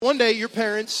One day, your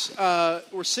parents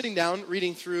were sitting down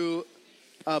reading through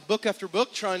book after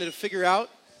book, trying to figure out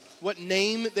what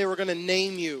name they were going to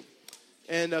name you.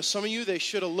 And some of you, they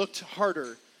should have looked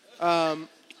harder. But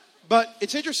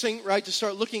it's interesting, right, to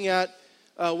start looking at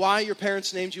why your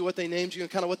parents named you what they named you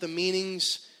and kind of what the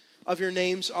meanings of your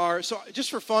names are. So just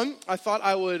for fun, I thought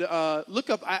I would look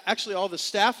up actually all the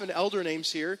staff and elder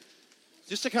names here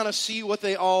just to kind of see what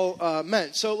they all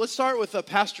meant. So let's start with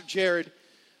Pastor Jared.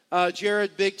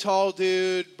 Jared, big, tall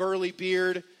dude, burly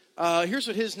beard. Here's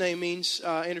what his name means.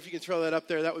 Andrew, if you can throw that up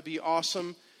there, that would be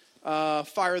awesome.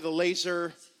 Fire the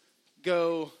laser.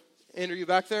 Go. Andrew, you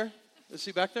back there? Is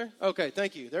he back there? Okay,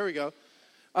 thank you. There we go.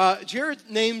 Jared's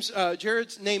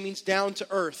name means down to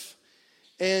earth.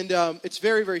 And it's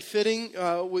very, very fitting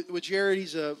with Jared.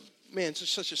 He's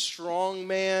just such a strong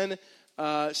man.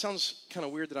 It sounds kind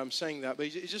of weird that I'm saying that, but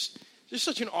he's just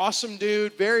such an awesome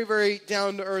dude, very, very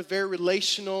down to earth, very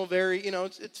relational, very,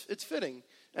 it's fitting.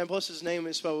 And plus his name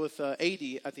is spelled with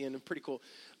A-D at the end, and pretty cool.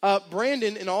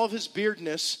 Brandon, in all of his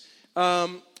beardness,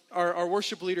 our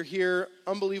worship leader here,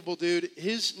 unbelievable dude,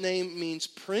 his name means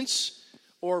prince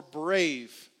or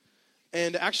brave.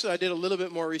 And actually I did a little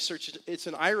bit more research. It's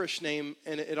an Irish name,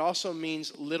 and it also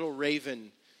means little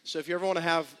raven. So if you ever want to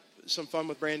have some fun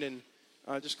with Brandon,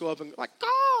 just go up and like,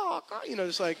 caw, caw,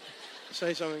 just like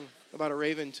say something about a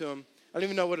raven to him. I don't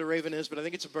even know what a raven is, but I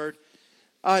think it's a bird.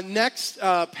 Next,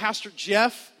 Pastor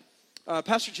Jeff.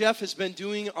 Pastor Jeff has been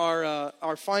doing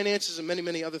our finances and many,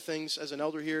 many other things as an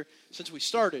elder here since we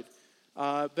started.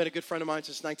 Been a good friend of mine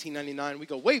since 1999. We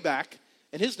go way back,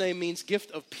 and his name means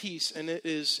gift of peace, and it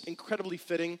is incredibly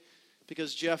fitting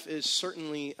because Jeff is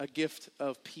certainly a gift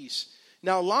of peace.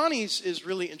 Now, Lonnie's is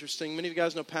really interesting. Many of you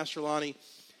guys know Pastor Lonnie.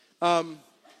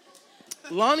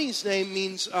 Lonnie's name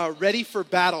means ready for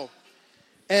battle.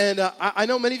 And I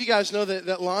know many of you guys know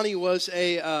that Lonnie was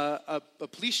a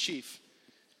police chief.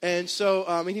 And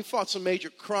so, he fought some major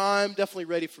crime, definitely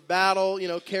ready for battle,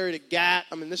 carried a gat.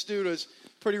 This dude was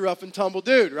pretty rough and tumble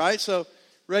dude, right? So,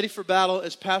 ready for battle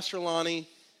is Pastor Lonnie.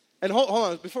 And hold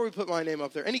on, before we put my name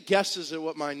up there, any guesses at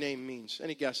what my name means?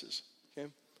 Any guesses? Okay.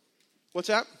 What's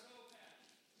that?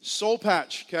 Soul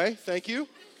patch. Okay, thank you.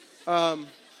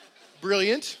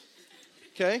 Brilliant.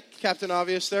 Okay, Captain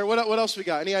Obvious there. What else we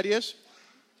got? Any ideas?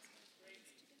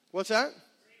 What's that?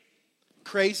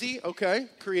 Crazy. Okay,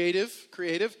 creative.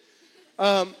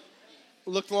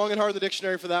 Looked long and hard in the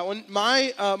dictionary for that one.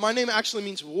 My name actually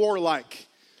means warlike.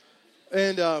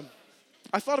 And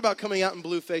I thought about coming out in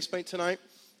blue face paint tonight,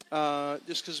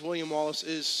 just because William Wallace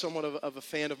is somewhat of a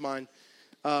fan of mine.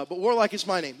 But warlike is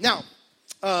my name. Now,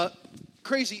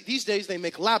 crazy, these days they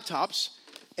make laptops.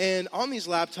 And on these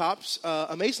laptops,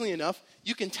 amazingly enough,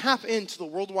 you can tap into the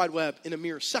World Wide Web in a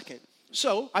mere second.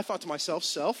 So I thought to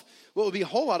myself, what would be a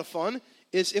whole lot of fun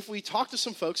is if we talk to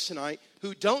some folks tonight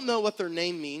who don't know what their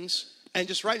name means, and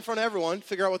just right in front of everyone,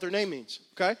 figure out what their name means,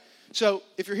 okay? So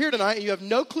if you're here tonight and you have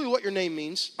no clue what your name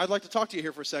means, I'd like to talk to you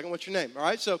here for a second. What's your name, all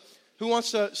right? So who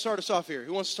wants to start us off here?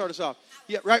 Who wants to start us off?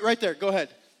 Yeah, right there. Go ahead.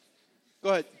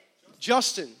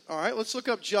 Justin. All right, let's look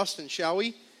up Justin, shall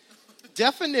we?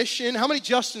 Definition. How many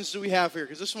Justins do we have here?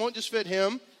 Because this won't just fit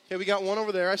him. Okay, we got one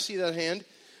over there. I see that hand.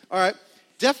 All right.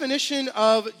 Definition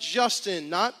of Justin.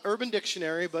 Not Urban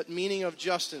Dictionary, but meaning of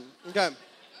Justin. Okay.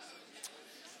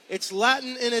 It's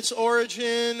Latin in its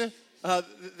origin.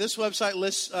 This website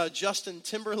lists Justin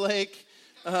Timberlake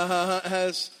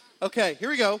as... Okay, here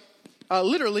we go.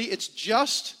 Literally, it's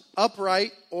just,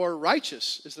 upright, or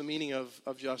righteous is the meaning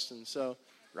of Justin. So,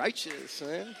 righteous,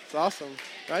 man. It's awesome.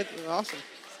 Right? Awesome.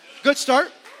 Good start.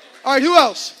 All right, who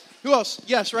else?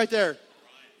 Yes, right there.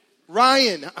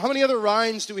 Ryan. How many other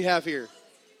Ryans do we have here?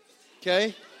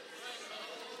 Okay.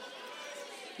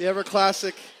 The ever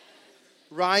classic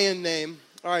Ryan name.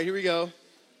 All right, here we go.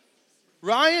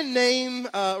 Ryan's name,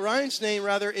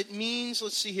 it means,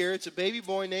 let's see here, it's a baby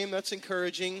boy name. That's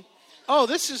encouraging. Oh,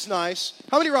 this is nice.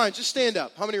 How many Ryans? Just stand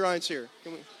up. How many Ryans here?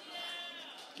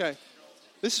 Okay.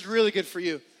 This is really good for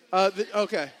you.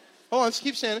 Okay. Hold on,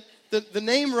 keep standing. The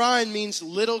name Ryan means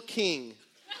little king.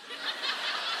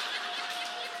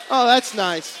 Oh, that's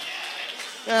nice.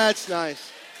 That's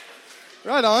nice.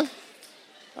 Right on.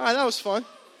 All right, that was fun.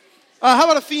 How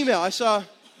about a female? I saw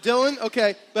Dylan.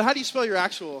 Okay, but how do you spell your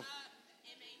actual?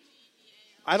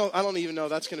 I don't even know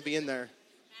that's going to be in there.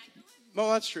 No,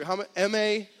 that's true. How much?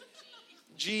 Magdalene.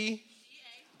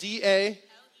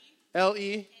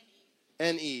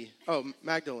 Oh,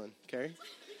 Magdalene. Okay.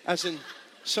 As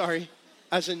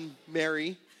in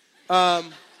Mary.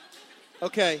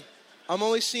 Okay. I'm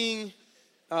only seeing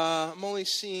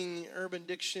Urban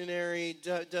Dictionary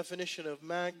definition of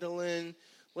Magdalene.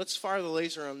 Let's fire the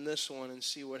laser on this one and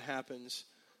see what happens.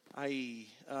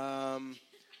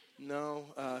 No.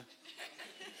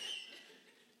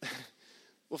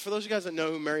 Well, for those of you guys that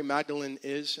know who Mary Magdalene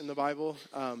is in the Bible,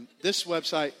 this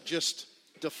website just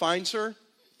defines her,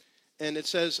 and it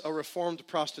says a reformed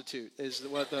prostitute is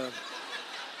what the...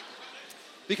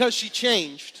 Because she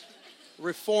changed,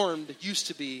 reformed used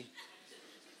to be.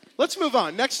 Let's move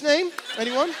on. Next name,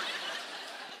 anyone?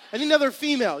 Any other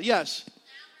female? Yes.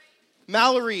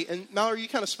 Mallory. And Mallory, you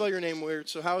kind of spell your name weird,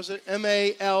 so how is it?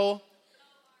 M-A-L-R-I-E.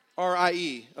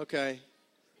 Okay.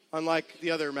 Unlike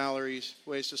the other Mallory's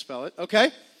ways to spell it.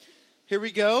 Okay. Here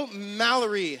we go.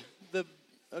 Mallory.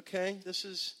 Okay, this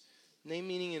is name,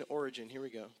 meaning, and origin. Here we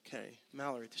go. Okay.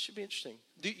 Mallory. This should be interesting.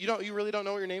 You really don't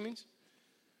know what your name means?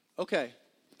 Okay.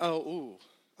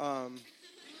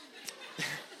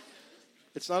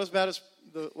 It's not as bad as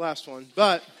the last one,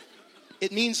 but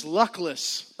it means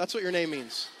luckless. That's what your name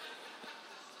means.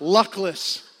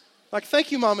 Luckless. Like,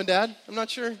 thank you, Mom and Dad. I'm not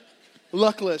sure.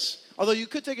 Luckless. Although you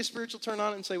could take a spiritual turn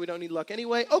on it and say we don't need luck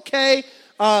anyway. Okay.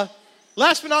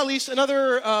 Last but not least,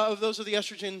 another of those of the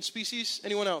estrogen species.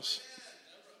 Anyone else?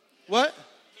 What?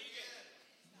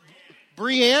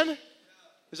 Brienne?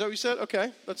 Is that what you said?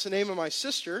 Okay. That's the name of my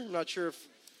sister. I'm not sure if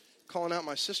calling out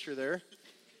my sister there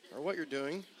or what you're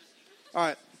doing. All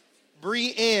right.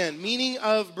 Brienne. Meaning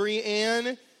of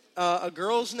Brienne, a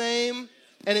girl's name,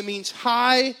 and it means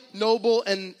high, noble,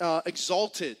 and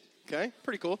exalted. Okay?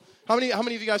 Pretty cool. How many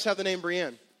of you guys have the name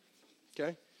Brienne?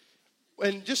 Okay.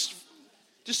 And just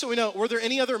so we know, were there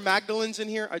any other Magdalenes in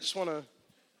here? I just want to,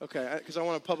 okay, because I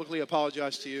want to publicly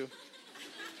apologize to you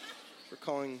for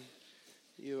calling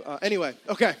you. Anyway,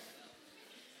 okay.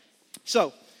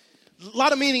 So, a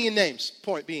lot of meaning in names,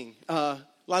 point being. A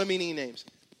lot of meaning in names.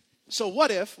 So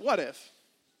what if,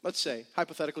 let's say,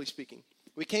 hypothetically speaking,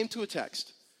 we came to a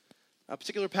text, a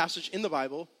particular passage in the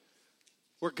Bible,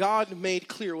 where God made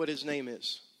clear what his name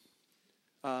is.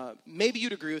 Maybe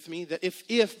you'd agree with me that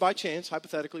if by chance,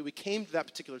 hypothetically, we came to that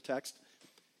particular text,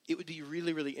 it would be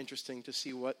really, really interesting to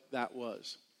see what that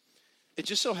was. It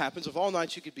just so happens, of all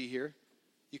nights you could be here,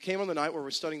 you came on the night where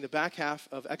we're studying the back half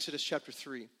of Exodus chapter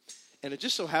 3. And it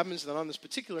just so happens that on this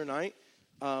particular night,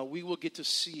 we will get to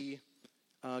see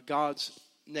God's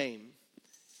name.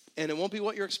 And it won't be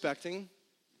what you're expecting,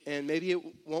 and maybe it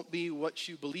won't be what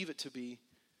you believe it to be,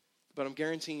 but I'm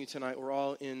guaranteeing you tonight we're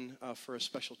all in for a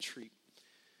special treat.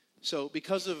 So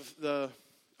because of the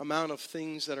amount of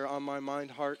things that are on my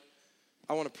mind, heart,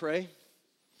 I want to pray,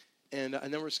 and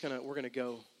then we're gonna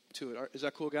go to it. Is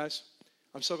that cool, guys?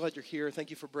 I'm so glad you're here. Thank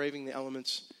you for braving the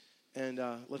elements, and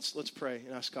let's pray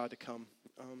and ask God to come.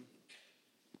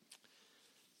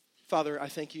 Father, I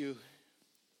thank you.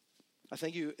 I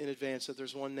thank you in advance that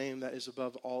there's one name that is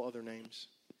above all other names,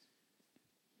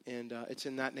 and it's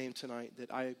in that name tonight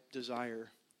that I desire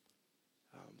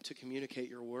to communicate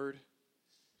your word.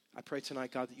 I pray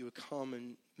tonight, God, that you would come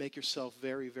and make yourself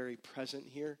very, very present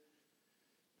here.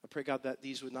 I pray, God, that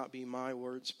these would not be my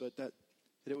words, but that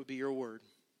it would be your word.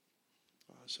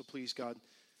 So please, God,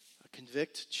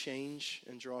 convict, change,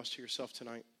 and draw us to yourself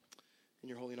tonight. In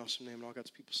your holy and awesome name, and all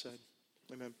God's people said,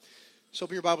 amen. So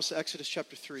open your Bibles to Exodus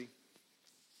chapter 3.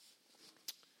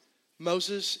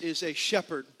 Moses is a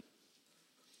shepherd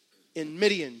in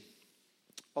Midian,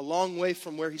 a long way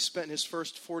from where he spent his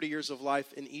first 40 years of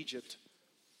life in Egypt.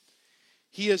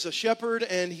 He is a shepherd,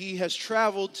 and he has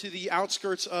traveled to the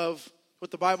outskirts of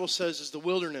what the Bible says is the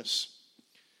wilderness.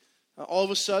 All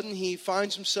of a sudden, he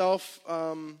finds himself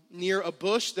near a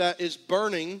bush that is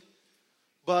burning,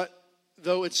 but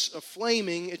though it's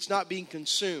flaming, it's not being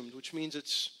consumed, which means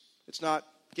it's not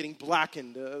getting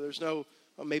blackened. There's no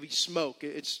maybe smoke.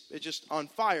 It's just on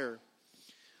fire.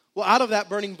 Well, out of that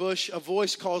burning bush, a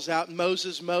voice calls out,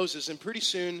 "Moses, Moses." And pretty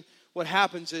soon, what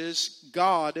happens is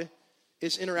God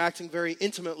is interacting very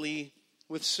intimately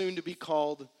with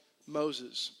soon-to-be-called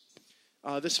Moses.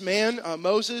 This man,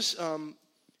 Moses,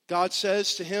 God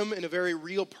says to him in a very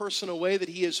real, personal way that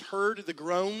he has heard the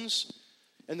groans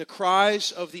and the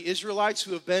cries of the Israelites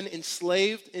who have been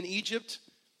enslaved in Egypt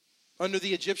under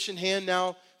the Egyptian hand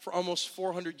now for almost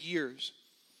 400 years.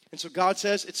 And so God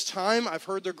says, it's time. I've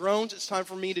heard their groans. It's time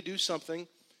for me to do something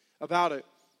about it.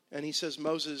 And he says,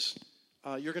 Moses,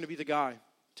 you're going to be the guy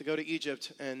to go to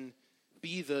Egypt and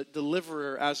be the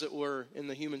deliverer, as it were, in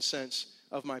the human sense,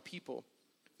 of my people.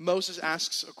 Moses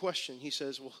asks a question. He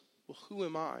says, well, who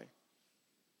am I?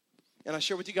 And I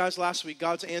shared with you guys last week,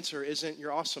 God's answer isn't,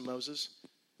 you're awesome, Moses.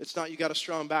 It's not, you got a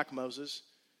strong back, Moses.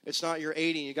 It's not, you're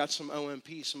 80 and you got some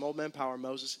OMP, some old man power,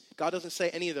 Moses. God doesn't say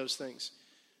any of those things.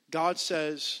 God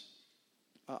says,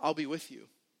 I'll be with you.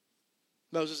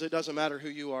 Moses, it doesn't matter who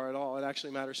you are at all. It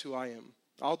actually matters who I am.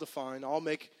 I'll define, I'll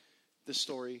make this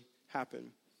story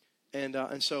happen.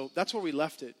 And so that's where we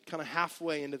left it, kind of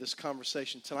halfway into this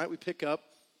conversation. Tonight we pick up,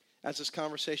 as this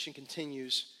conversation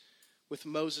continues, with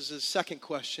Moses' second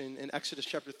question in Exodus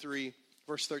chapter 3,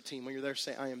 verse 13. When you're there,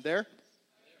 say, I am there.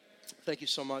 Thank you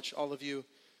so much, all of you,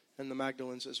 and the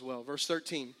Magdalens as well. Verse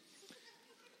 13.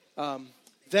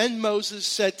 Then Moses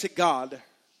said to God,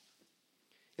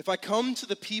 if I come to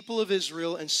the people of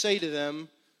Israel and say to them,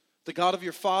 the God of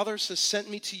your fathers has sent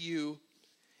me to you,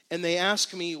 and they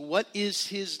ask me, what is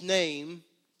his name?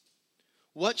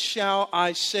 What shall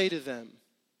I say to them?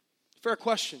 Fair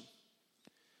question.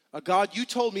 God, you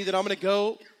told me that I'm going to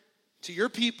go to your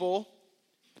people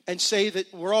and say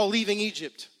that we're all leaving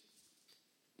Egypt.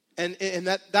 And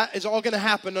that is all going to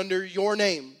happen under your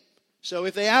name. So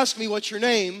if they ask me, what's your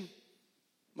name?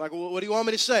 I'm like, well, what do you want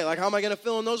me to say? Like, how am I going to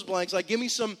fill in those blanks? Like, give me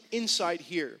some insight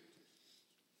here.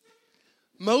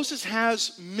 Moses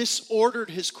has misordered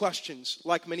his questions,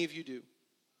 like many of you do.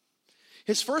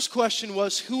 His first question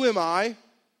was, who am I?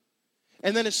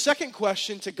 And then his second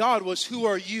question to God was, who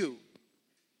are you?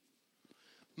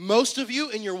 Most of you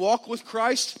in your walk with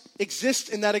Christ exist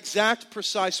in that exact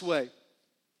precise way.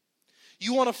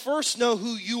 You want to first know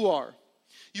who you are.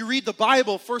 You read the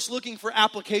Bible first looking for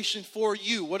application for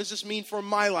you. What does this mean for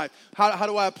my life? How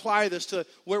do I apply this to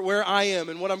where I am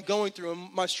and what I'm going through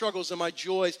and my struggles and my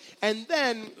joys? And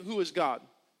then, who is God?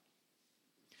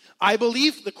 I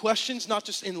believe the questions, not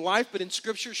just in life but in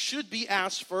Scripture, should be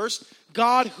asked first.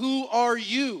 God, who are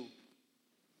you?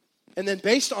 And then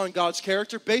based on God's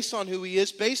character, based on who he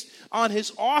is, based on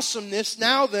his awesomeness,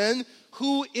 now then,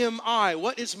 who am I?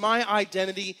 What is my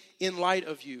identity in light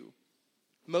of you?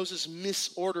 Moses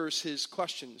misorders his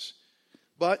questions,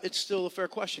 but it's still a fair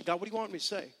question. God, what do you want me to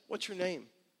say? What's your name?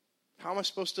 How am I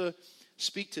supposed to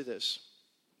speak to this?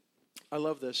 I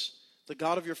love this. The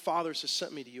God of your fathers has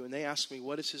sent me to you, and they ask me,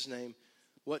 what is his name?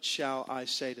 What shall I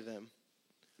say to them?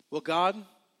 Well, God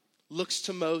looks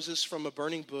to Moses from a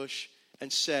burning bush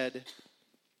and said,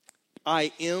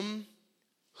 I am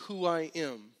who I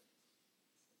am.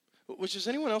 Which, does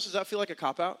anyone else, does that feel like a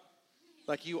cop-out?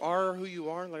 Like, you are who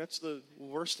you are? Like, that's the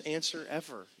worst answer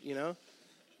ever, you know?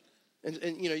 And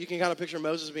you know, you can kind of picture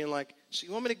Moses being like, so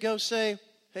you want me to go say,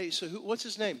 hey, so what's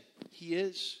his name? He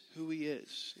is who he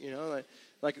is, you know?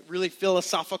 Like really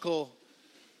philosophical,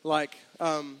 like,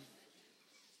 the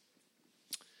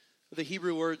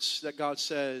Hebrew words that God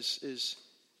says is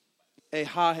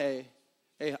ehae,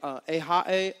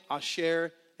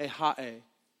 asher, ehae.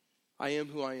 I am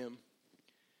who I am.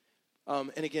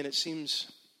 And again, it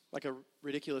seems like a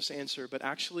ridiculous answer, but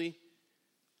actually,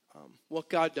 what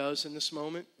God does in this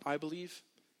moment, I believe,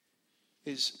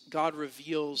 is God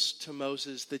reveals to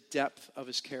Moses the depth of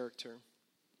his character.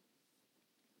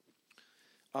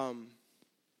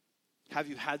 Have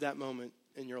you had that moment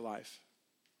in your life?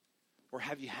 Or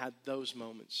have you had those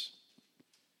moments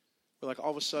where, like,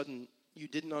 all of a sudden you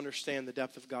didn't understand the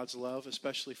depth of God's love,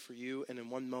 especially for you, and in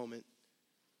one moment,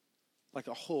 like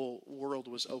a whole world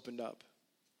was opened up?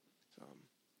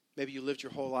 Maybe you lived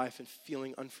your whole life and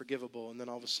feeling unforgivable, and then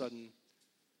all of a sudden,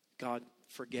 God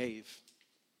forgave.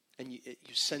 And you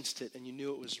sensed it, and you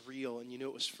knew it was real, and you knew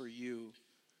it was for you.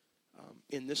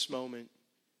 In this moment,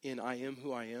 in I am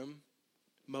who I am,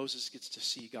 Moses gets to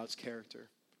see God's character.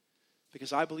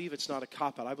 Because I believe it's not a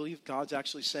cop-out. I believe God's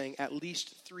actually saying at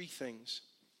least three things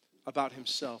about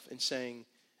himself in saying,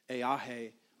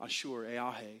 Eahe, Ashur,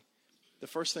 Eahe. The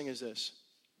first thing is this,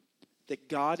 that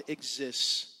God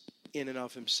exists in and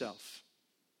of himself.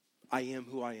 I am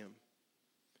who I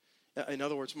am. In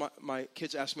other words, my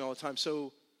kids ask me all the time,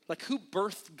 so, like, who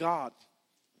birthed God?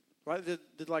 Right?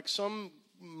 Did like some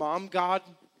mom God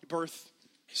birth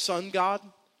son God?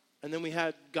 And then we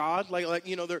had God? Like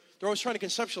you know, they're always trying to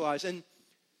conceptualize. And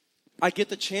I get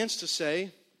the chance to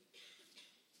say,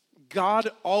 God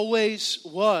always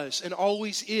was and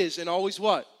always is and always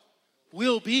what?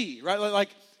 Will be, right?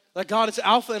 Like God is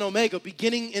Alpha and Omega,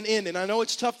 beginning and end. And I know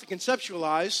it's tough to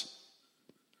conceptualize,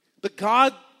 but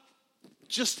God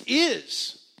just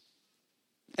is.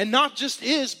 And not just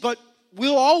is, but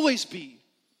will always be.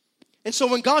 And so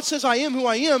when God says, I am who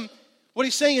I am, what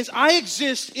he's saying is, I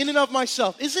exist in and of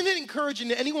myself. Isn't it encouraging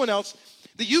to anyone else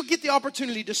that you get the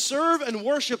opportunity to serve and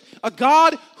worship a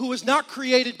God who was not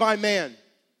created by man?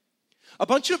 A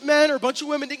bunch of men or a bunch of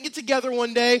women didn't get together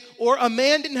one day, or a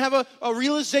man didn't have a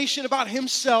realization about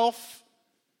himself.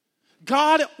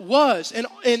 God was and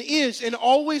is and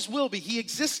always will be. He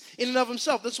exists in and of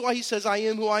himself. That's why he says, I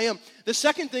am who I am. The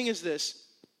second thing is this.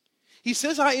 He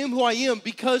says, I am who I am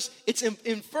because it's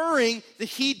inferring that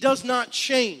he does not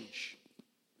change.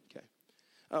 Okay.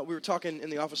 We were talking in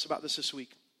the office about this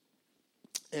week.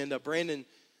 And Brandon,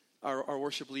 our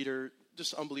worship leader,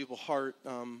 just unbelievable heart.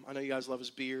 I know you guys love his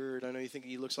beard. I know you think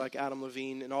he looks like Adam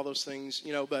Levine and all those things,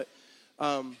 but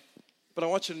I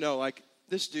want you to know, like,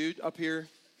 this dude up here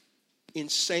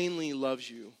insanely loves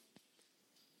you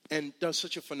and does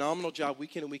such a phenomenal job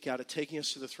week in and week out of taking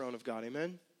us to the throne of God.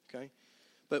 Amen? Okay?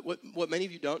 But what many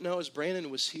of you don't know is Brandon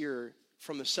was here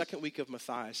from the second week of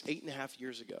Matthias 8.5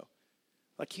 years ago.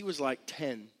 Like, he was like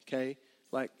 10, okay?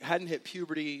 Like, hadn't hit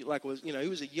puberty, like he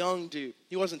was a young dude.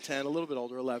 He wasn't 10, a little bit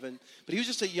older, 11. But he was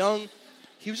just a young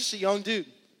dude.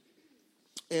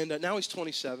 And now he's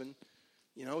 27.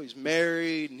 He's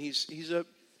married, and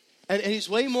and he's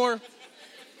way more,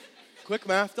 quick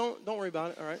math, don't worry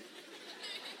about it, all right?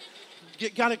 You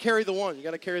got to carry the one.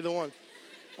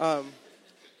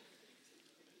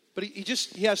 But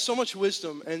he has so much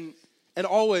wisdom and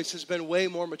always has been way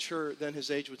more mature than his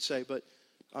age would say. But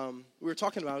we were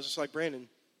talking about, I was just like, Brandon,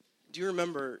 do you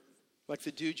remember like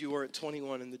the dude you were at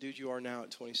 21 and the dude you are now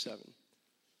at 27?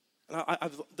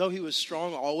 And though he was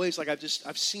strong always, like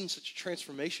I've seen such a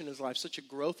transformation in his life, such a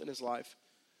growth in his life.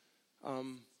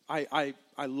 I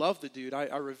love the dude.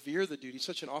 I revere the dude. He's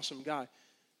such an awesome guy.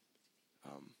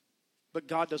 But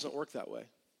God doesn't work that way.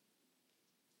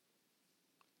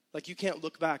 Like, you can't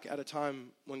look back at a time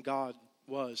when God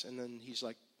was, and then he's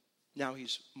like, now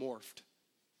he's morphed.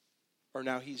 Or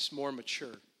now he's more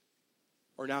mature.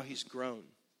 Or now he's grown.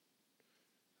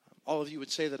 All of you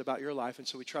would say that about your life, and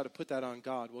so we try to put that on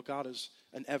God. Well, God is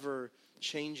an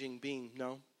ever-changing being.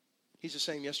 No. He's the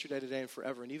same yesterday, today, and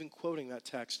forever. And even quoting that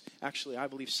text, actually, I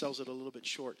believe sells it a little bit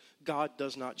short. God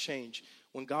does not change.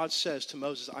 When God says to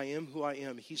Moses, I am who I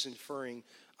am, he's inferring,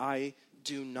 I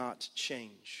do not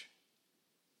change.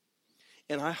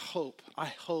 And I hope,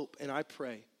 and I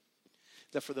pray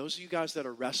that for those of you guys that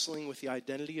are wrestling with the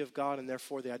identity of God and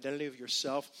therefore the identity of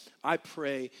yourself, I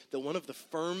pray that one of the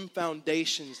firm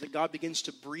foundations that God begins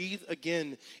to breathe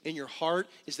again in your heart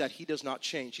is that he does not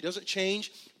change. He doesn't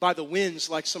change by the winds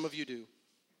like some of you do.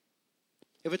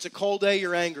 If it's a cold day,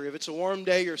 you're angry. If it's a warm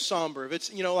day, you're somber. If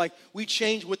it's, like we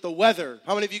change with the weather.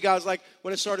 How many of you guys, like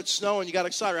when it started snowing, you got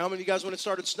excited? How many of you guys, when it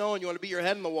started snowing, you want to beat your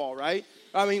head on the wall, right?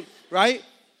 I mean, right?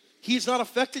 He's not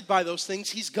affected by those things.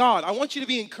 He's God. I want you to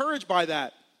be encouraged by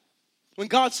that. When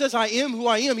God says, I am who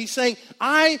I am, he's saying,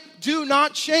 I do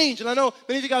not change. And I know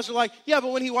many of you guys are like, yeah,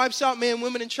 but when he wipes out man,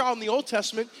 woman, and child in the Old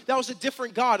Testament, that was a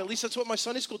different God. At least that's what my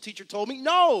Sunday school teacher told me.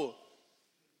 No.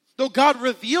 Though God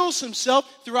reveals himself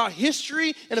throughout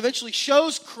history and eventually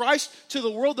shows Christ to the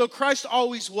world, though Christ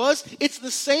always was, it's the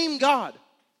same God.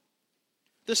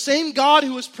 The same God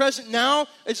who is present now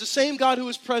is the same God who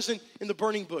was present in the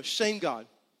burning bush. Same God.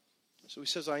 So he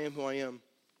says, I am who I am.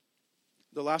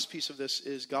 The last piece of this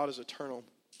is God is eternal.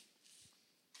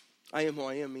 I am who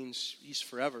I am means he's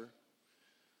forever.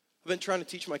 I've been trying to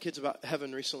teach my kids about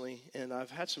heaven recently, and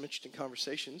I've had some interesting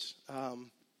conversations.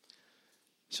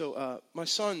 So my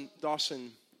son,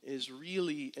 Dawson, is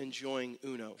really enjoying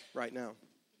Uno right now.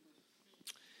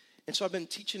 And so I've been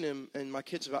teaching him and my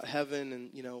kids about heaven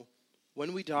and,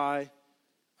 when we die,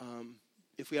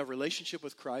 if we have a relationship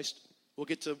with Christ, we'll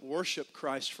get to worship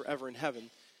Christ forever in heaven.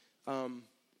 And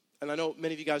I know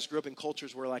many of you guys grew up in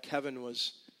cultures where like heaven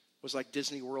was like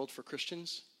Disney World for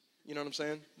Christians. You know what I'm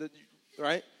saying?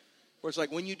 Right? Where it's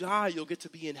like when you die, you'll get to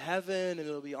be in heaven and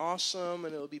it'll be awesome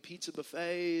and it'll be pizza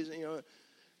buffets.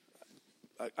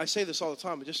 I say this all the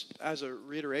time, but just as a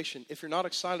reiteration, if you're not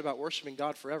excited about worshiping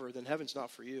God forever, then heaven's not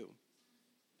for you.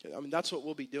 I mean, that's what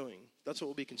we'll be doing. That's what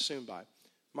we'll be consumed by.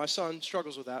 My son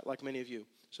struggles with that, like many of you.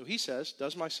 So he says,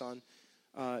 does my son,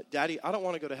 Daddy, I don't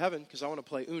want to go to heaven because I want to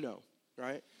play Uno,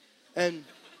 right? And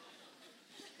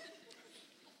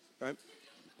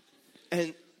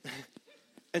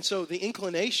so the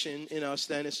inclination in us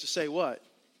then is to say what?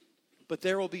 But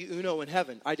there will be Uno in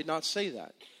heaven. I did not say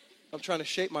that. I'm trying to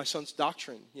shape my son's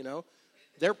doctrine,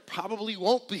 There probably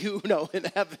won't be Uno in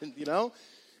heaven,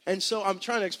 And so I'm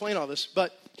trying to explain all this,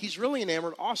 but he's really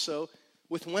enamored also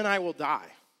with when I will die.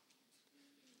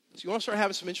 So you want to start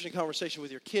having some interesting conversation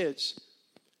with your kids.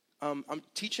 I'm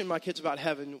teaching my kids about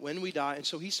heaven, when we die, and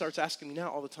so he starts asking me now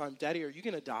all the time, Daddy, are you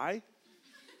going to die?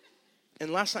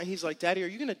 And last night he's like, Daddy, are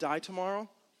you going to die tomorrow?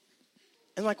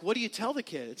 And like, what do you tell the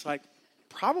kid? It's like,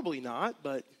 probably not,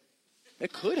 but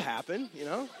it could happen,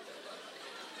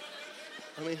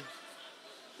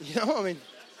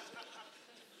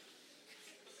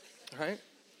 right?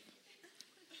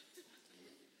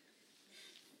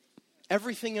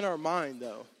 Everything in our mind,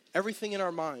 though,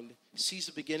 sees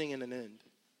a beginning and an end.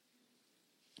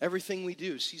 Everything we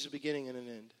do sees a beginning and an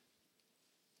end.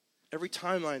 Every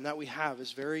timeline that we have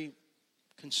is very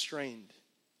constrained.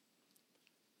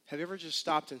 Have you ever just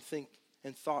stopped and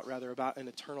thought about an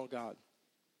eternal God?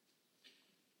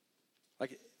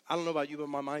 Like, I don't know about you, but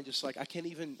my mind just like, I can't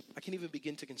even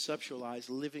begin to conceptualize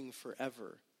living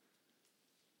forever.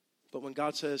 But when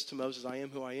God says to Moses, I am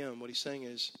who I am, what he's saying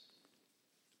is,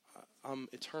 I'm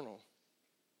eternal.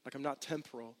 Like, I'm not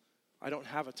temporal. I don't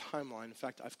have a timeline. In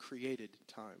fact, I've created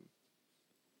time.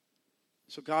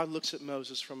 So God looks at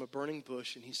Moses from a burning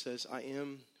bush and he says, I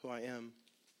am who I am.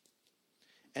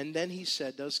 And then he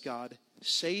said, does God,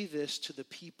 say this to the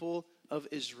people of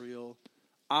Israel,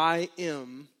 I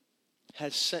am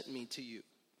has sent me to you.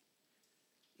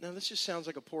 Now this just sounds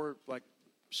like a poor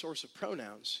source of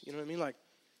pronouns. You know what I mean? Like,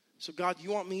 so God,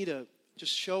 you want me to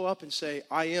just show up and say,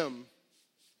 I am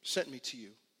sent me to you.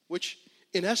 Which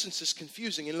in essence is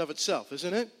confusing in and of itself,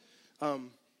 isn't it?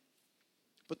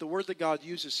 But the word that God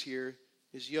uses here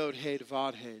is Yod Hed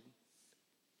Vav Hed,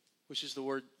 which is the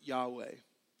word Yahweh.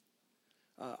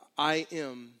 I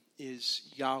am is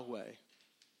Yahweh.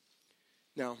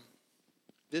 Now,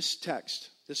 this text,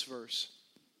 this verse,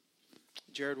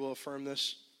 Jared will affirm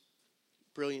this.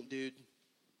 Brilliant dude.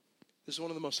 This is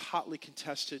one of the most hotly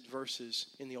contested verses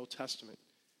in the Old Testament.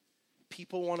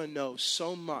 People want to know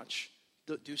so much,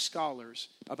 do scholars,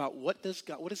 about what is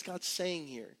God saying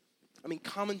here. I mean,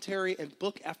 commentary and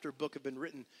book after book have been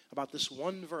written about this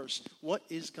one verse. What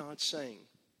is God saying?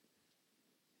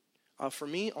 For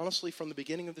me, honestly, from the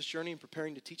beginning of this journey and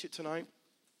preparing to teach it tonight,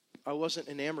 I wasn't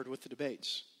enamored with the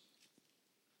debates.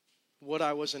 What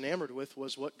I was enamored with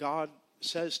was what God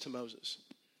says to Moses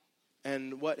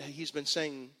and what he's been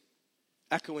saying,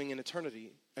 echoing in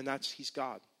eternity, and that's he's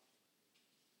God.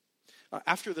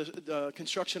 After the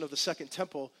construction of the second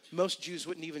temple, most Jews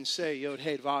wouldn't even say Yod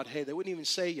Hed Vav Hed. They wouldn't even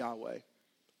say Yahweh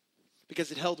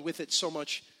because it held with it so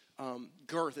much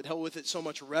girth. It held with it so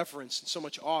much reverence and so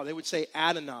much awe. They would say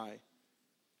Adonai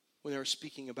when they were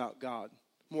speaking about God.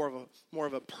 More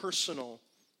of a personal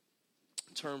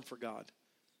term for God.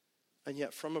 And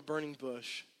yet from a burning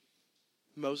bush,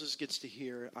 Moses gets to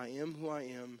hear, I am who I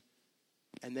am,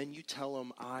 and then you tell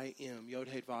him, I am, Yod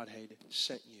Hed Vav Hed,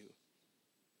 sent you.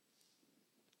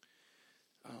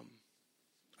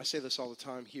 I say this all the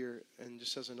time here, and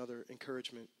just as another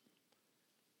encouragement.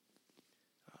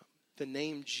 The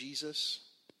name Jesus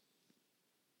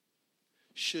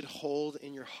should hold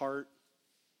in your heart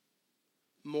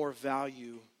more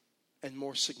value and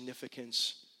more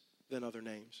significance than other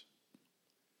names.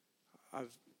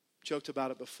 I've joked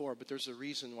about it before, but there's a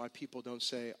reason why people don't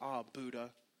say, Buddha,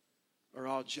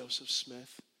 or Joseph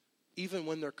Smith. Even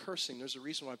when they're cursing, there's a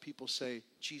reason why people say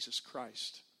Jesus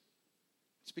Christ.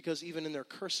 It's because even in their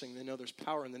cursing, they know there's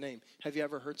power in the name. Have you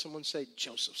ever heard someone say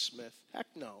Joseph Smith? Heck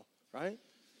no, right?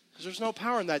 Because there's no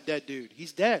power in that dead dude.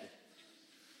 He's dead,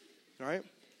 right?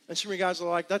 And some of you guys are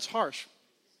like, that's harsh.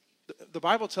 The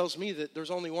Bible tells me that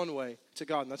there's only one way to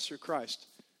God, and that's through Christ.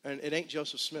 And it ain't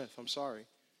Joseph Smith. I'm sorry.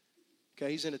 Okay,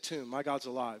 he's in a tomb. My God's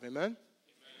alive. Amen?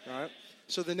 All right.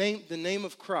 So the name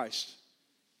of Christ,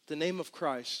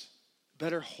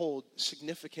 better hold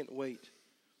significant weight.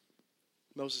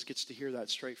 Moses gets to hear that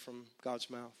straight from God's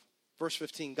mouth. Verse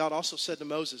 15, God also said to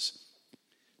Moses,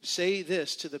 say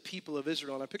this to the people of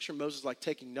Israel. And I picture Moses like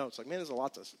taking notes. Like, man, there's a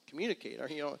lot to communicate.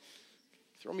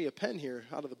 Throw me a pen here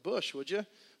out of the bush, would you?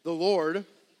 The Lord,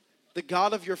 the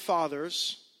God of your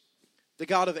fathers, the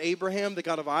God of Abraham, the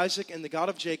God of Isaac, and the God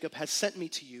of Jacob has sent me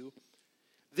to you.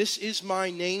 This is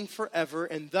my name forever,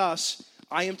 and thus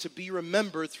I am to be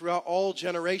remembered throughout all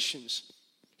generations.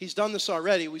 He's done this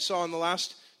already. We saw in the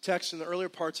last text in the earlier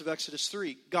parts of Exodus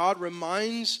 3. God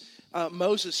reminds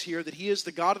Moses here that he is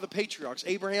the God of the patriarchs,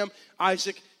 Abraham,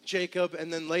 Isaac, Jacob,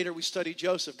 and then later we study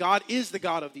Joseph. God is the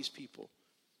God of these people.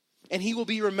 And he will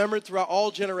be remembered throughout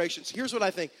all generations. Here's what I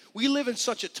think. We live in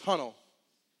such a tunnel.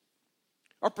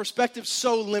 Our perspective's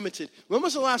so limited. When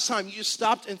was the last time you just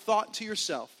stopped and thought to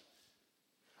yourself,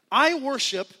 I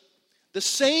worship the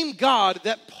same God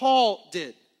that Paul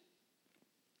did?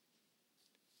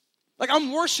 Like,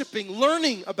 I'm worshiping,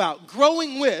 learning about,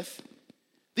 growing with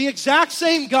the exact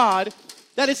same God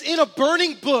that is in a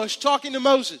burning bush talking to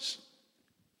Moses.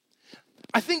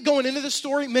 I think going into this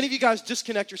story, many of you guys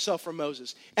disconnect yourself from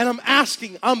Moses. And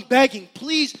I'm begging,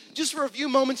 please, just for a few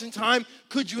moments in time,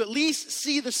 could you at least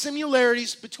see the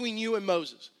similarities between you and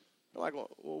Moses? You're like,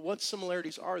 well, what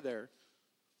similarities are there?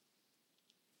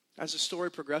 As the story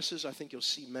progresses, I think you'll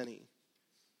see many.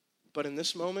 But in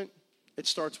this moment, it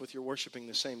starts with your worshiping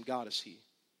the same God as he.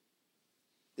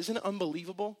 Isn't it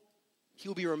unbelievable? He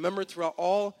will be remembered throughout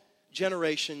all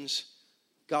generations,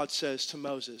 God says to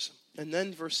Moses. And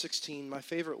then verse 16, my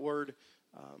favorite word,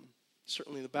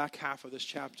 certainly the back half of this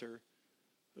chapter,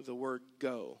 the word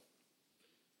go.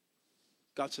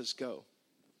 God says go.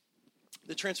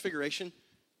 The transfiguration,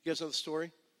 you guys know the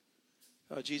story?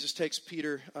 Jesus takes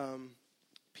Peter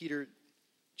Peter,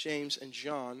 James, and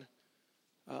John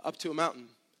up to a mountain.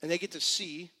 And they get to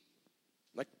see,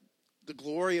 like, the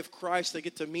glory of Christ. They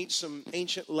get to meet some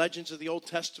ancient legends of the Old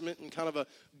Testament and kind of a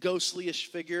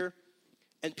ghostly-ish figure.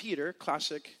 And Peter,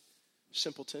 classic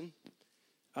simpleton,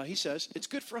 he says, "It's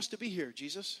good for us to be here,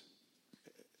 Jesus."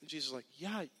 And Jesus is like,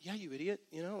 yeah, you idiot.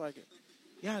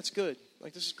 Yeah, it's good.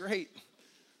 Like, this is great.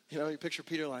 You picture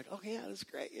Peter like, okay, yeah, this is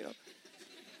great,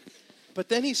 But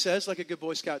then he says, like a good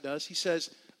Boy Scout does, he says,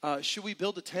 should we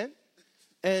build a tent?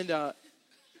 And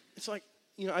it's like,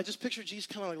 I just picture Jesus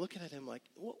kind of like looking at him like,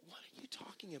 what are you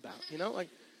talking about? Like,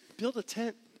 build a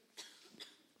tent.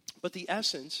 But the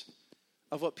essence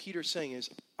of what Peter's saying is,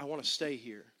 I want to stay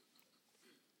here.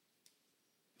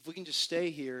 If we can just stay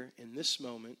here in this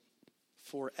moment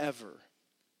forever,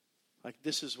 like,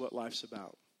 this is what life's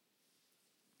about.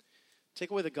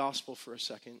 Take away the gospel for a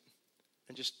second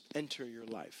and just enter your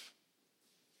life.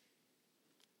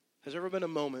 Has there ever been a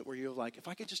moment where you're like, if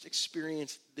I could just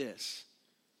experience this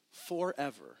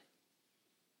forever,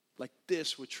 like,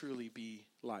 this would truly be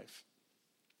life?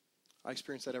 I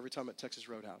experience that every time at Texas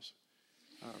Roadhouse.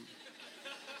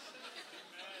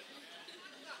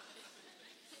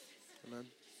 Amen.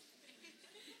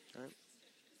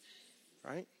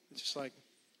 Right? It's just like,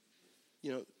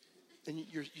 and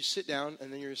you sit down,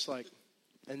 and then you're just like,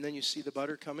 and then you see the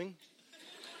butter coming.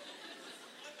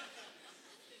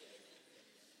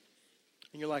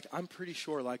 And you're like, I'm pretty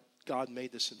sure, like, God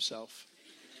made this himself.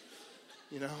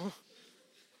 Right?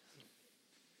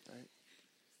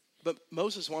 But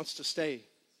Moses wants to stay,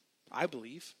 I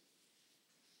believe.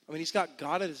 I mean, he's got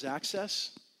God at his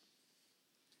access.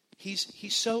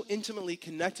 He's so intimately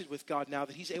connected with God now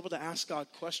that he's able to ask God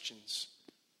questions.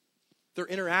 They're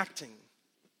interacting.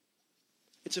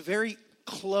 It's a very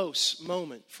close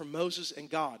moment for Moses and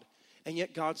God, and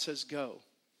yet God says, go.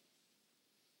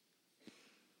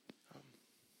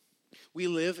 We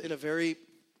live in a very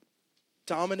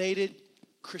dominated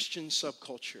Christian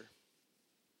subculture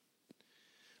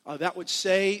that would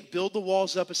say, build the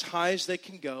walls up as high as they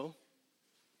can go,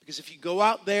 because if you go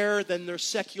out there, then there's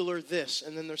secular this,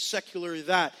 and then there's secular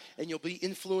that, and you'll be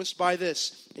influenced by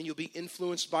this, and you'll be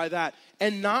influenced by that.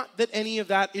 And not that any of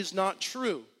that is not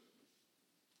true.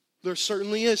 There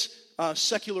certainly is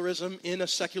secularism in a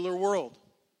secular world.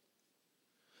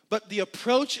 But the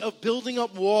approach of building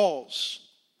up walls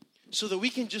so that we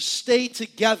can just stay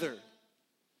together,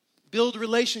 build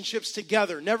relationships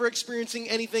together, never experiencing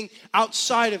anything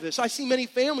outside of this. I see many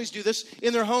families do this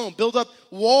in their home, build up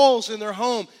walls in their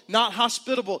home, not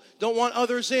hospitable, don't want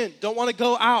others in, don't want to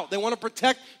go out. They want to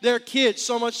protect their kids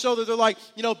so much so that they're like,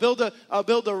 build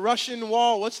a Russian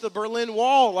wall. What's the Berlin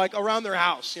Wall like around their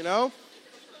house,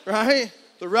 Right?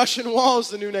 The Russian Wall is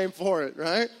the new name for it,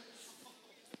 right?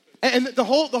 And the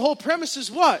whole premise is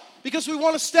what? Because we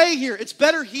want to stay here. It's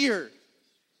better here.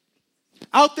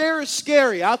 Out there is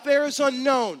scary. Out there is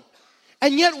unknown.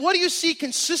 And yet, what do you see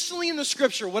consistently in the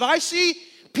scripture? What I see,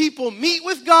 people meet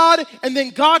with God, and then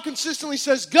God consistently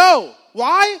says, go.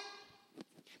 Why?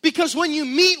 Because when you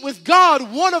meet with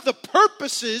God, one of the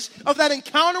purposes of that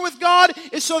encounter with God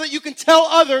is so that you can tell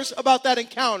others about that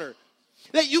encounter.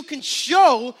 That you can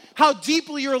show how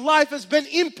deeply your life has been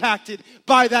impacted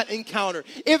by that encounter.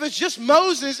 If it's just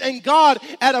Moses and God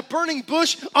at a burning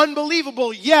bush,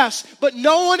 unbelievable, yes. But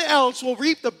no one else will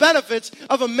reap the benefits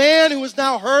of a man who has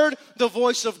now heard the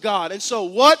voice of God. And so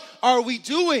what are we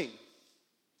doing?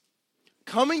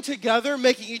 Coming together,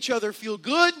 making each other feel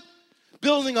good,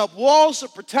 building up walls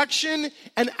of protection,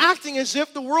 and acting as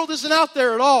if the world isn't out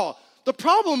there at all. The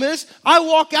problem is, I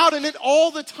walk out in it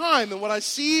all the time, and what I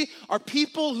see are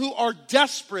people who are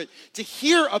desperate to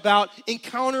hear about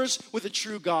encounters with a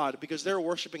true God because they're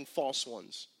worshiping false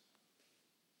ones.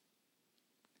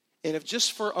 And if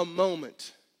just for a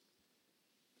moment,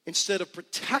 instead of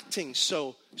protecting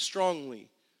so strongly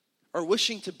or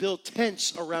wishing to build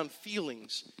tents around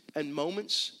feelings and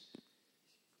moments,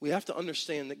 we have to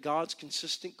understand that God's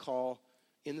consistent call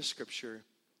in the scripture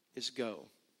is go.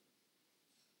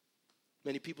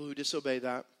 Many people who disobey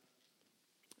that,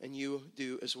 and you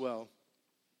do as well.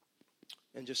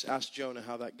 And just ask Jonah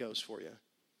how that goes for you.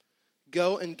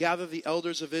 Go and gather the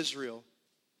elders of Israel.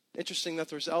 Interesting that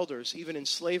there's elders. Even in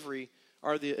slavery,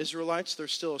 are the Israelites,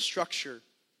 there's still a structure.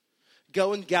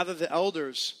 Go and gather the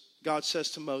elders, God says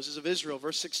to Moses of Israel,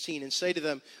 verse 16, and say to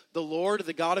them, the Lord,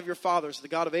 the God of your fathers, the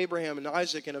God of Abraham and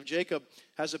Isaac and of Jacob,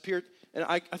 has appeared. And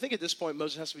I think at this point,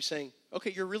 Moses has to be saying,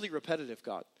 okay, you're really repetitive,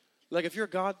 God. Like, if you're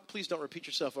God, please don't repeat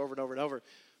yourself over and over and over.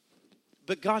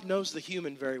 But God knows the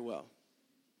human very well,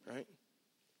 right?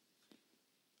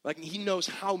 Like, he knows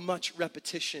how much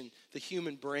repetition the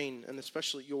human brain, and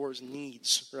especially yours,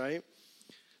 needs, right?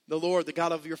 The Lord, the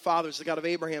God of your fathers, the God of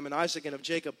Abraham and Isaac and of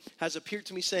Jacob, has appeared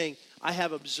to me saying, I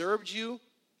have observed you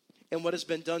and what has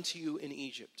been done to you in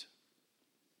Egypt.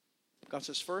 God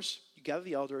says, first, you gather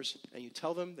the elders and you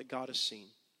tell them that God has seen.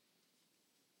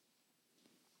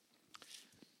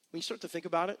 When you start to think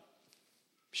about it,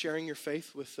 sharing your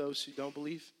faith with those who don't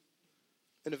believe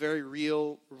in a very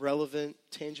real, relevant,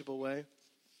 tangible way,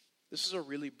 this is a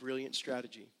really brilliant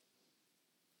strategy.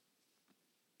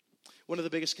 One of the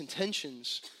biggest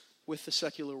contentions with the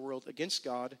secular world against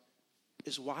God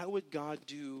is, why would God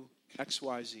do X,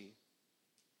 Y, Z?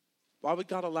 Why would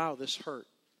God allow this hurt?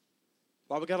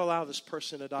 Why would God allow this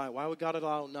person to die? Why would God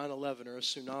allow 9/11 or a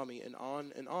tsunami, and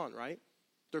on, right?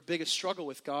 Their biggest struggle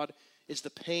with God is the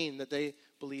pain that they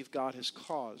believe God has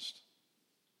caused.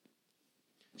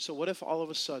 So what if all of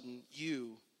a sudden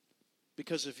you,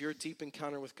 because of your deep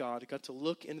encounter with God, got to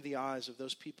look into the eyes of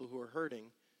those people who are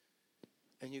hurting,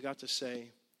 and you got to say,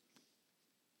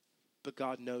 but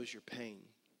God knows your pain.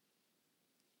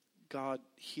 God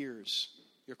hears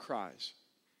your cries.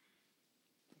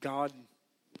 God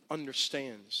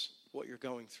understands what you're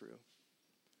going through.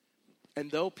 And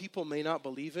though people may not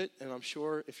believe it, and I'm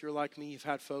sure if you're like me, you've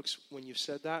had folks, when you've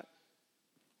said that,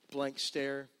 blank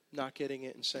stare, not getting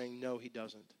it, and saying, no, he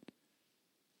doesn't.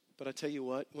 But I tell you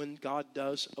what, when God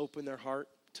does open their heart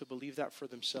to believe that for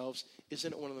themselves,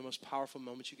 isn't it one of the most powerful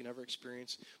moments you can ever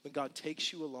experience? When God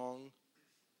takes you along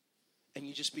and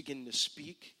you just begin to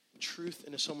speak truth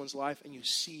into someone's life, and you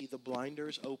see the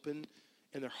blinders open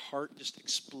and their heart just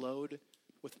explode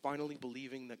with finally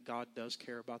believing that God does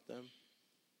care about them.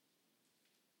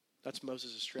 That's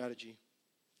Moses' strategy.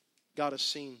 God has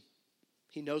seen.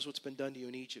 He knows what's been done to you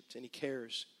in Egypt, and he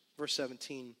cares. Verse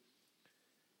 17.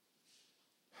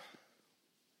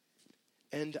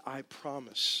 And I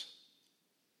promise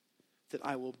that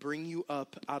I will bring you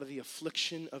up out of the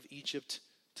affliction of Egypt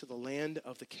to the land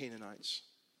of the Canaanites.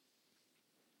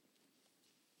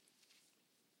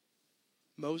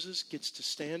 Moses gets to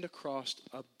stand across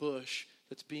a bush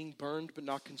that's being burned but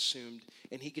not consumed,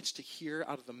 and he gets to hear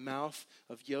out of the mouth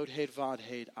of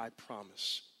Yod-Heh-Vav-Heh, I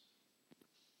promise.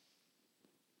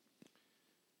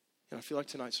 And I feel like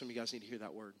tonight some of you guys need to hear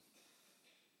that word.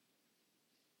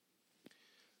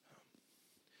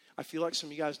 I feel like some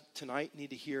of you guys tonight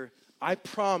need to hear, I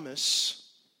promise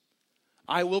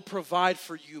I will provide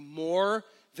for you more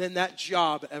than that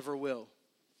job ever will.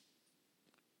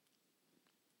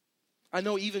 I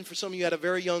know even for some of you at a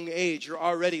very young age, you're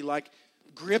already like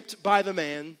gripped by the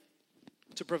man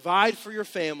to provide for your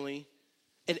family,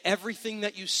 and everything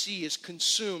that you see is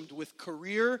consumed with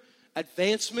career,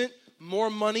 advancement, more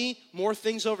money, more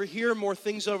things over here, more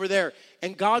things over there.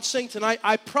 And God's saying tonight,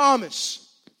 I promise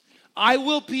I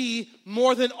will be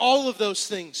more than all of those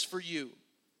things for you.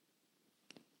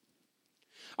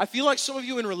 I feel like some of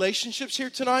you in relationships here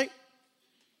tonight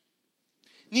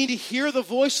need to hear the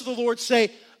voice of the Lord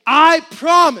say, I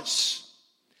promise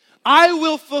I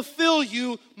will fulfill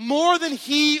you more than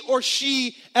he or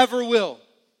she ever will.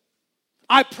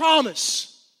 I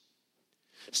promise.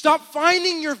 Stop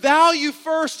finding your value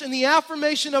first in the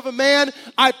affirmation of a man.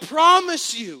 I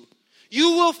promise you,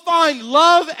 you will find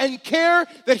love and care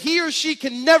that he or she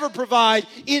can never provide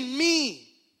in me.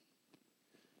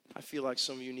 I feel like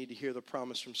some of you need to hear the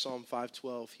promise from Psalm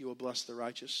 5:12. He will bless the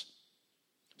righteous.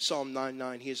 Psalm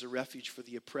 9:9, he is a refuge for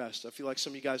the oppressed. I feel like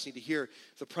some of you guys need to hear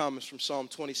the promise from Psalm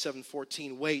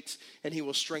 27:14. Wait, and he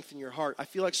will strengthen your heart. I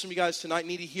feel like some of you guys tonight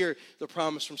need to hear the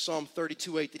promise from Psalm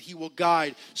 32:8, that he will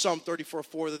guide. Psalm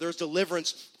 34:4, that there's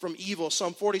deliverance from evil.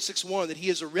 Psalm 46:1, that he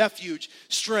is a refuge,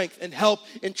 strength, and help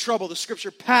in trouble. The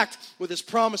scripture packed with his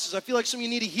promises. I feel like some of you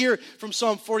need to hear from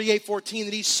Psalm 48:14,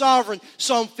 that he's sovereign.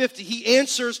 Psalm 50, he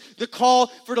answers the call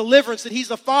for deliverance, that he's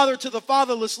the father to the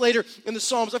fatherless later in the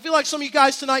Psalms. I feel like some of you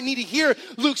guys tonight need to hear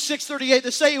Luke 6:38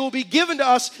 that say it will be given to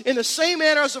us in the same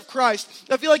manner as of Christ.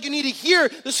 I feel like you need to hear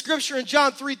the scripture in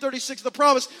John 3:36, the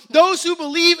promise, those who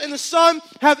believe in the Son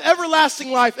have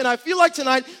everlasting life. And I feel like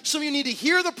tonight some of you need to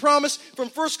hear the promise from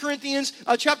 1 Corinthians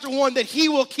chapter 1 that he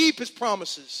will keep his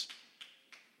promises.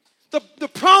 The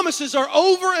promises are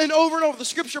over and over and over. The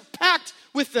scripture packed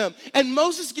with them. And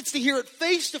Moses gets to hear it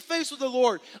face to face with the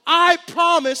Lord. I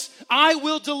promise I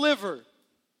will deliver.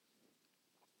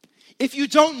 If you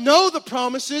don't know the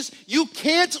promises, you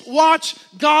can't watch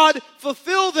God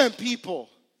fulfill them, people.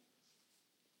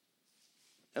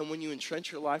 And when you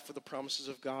entrench your life with the promises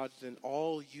of God, then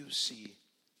all you see,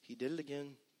 he did it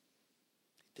again.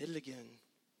 He did it again.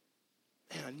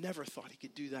 Man, I never thought he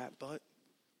could do that, but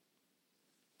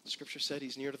Scripture said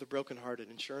he's near to the brokenhearted.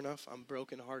 And sure enough, I'm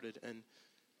brokenhearted, and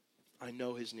I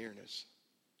know his nearness.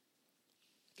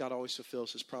 God always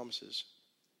fulfills his promises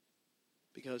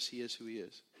because he is who he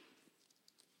is.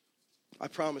 I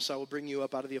promise I will bring you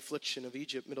up out of the affliction of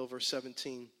Egypt, middle of verse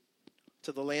 17,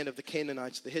 to the land of the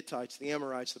Canaanites, the Hittites, the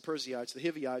Amorites, the Perizzites, the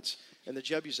Hivites, and the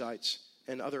Jebusites,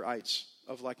 and other ites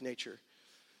of like nature.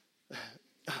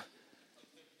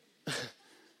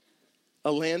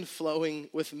 A land flowing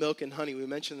with milk and honey. We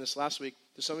mentioned this last week.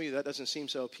 To some of you, that doesn't seem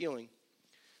so appealing.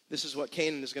 This is what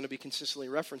Canaan is going to be consistently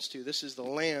referenced to. This is the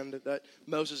land that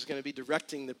Moses is going to be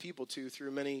directing the people to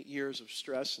through many years of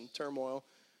stress and turmoil.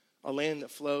 A land that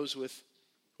flows with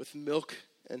milk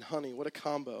and honey. What a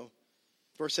combo.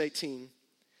 Verse 18.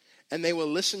 And they will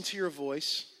listen to your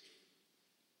voice.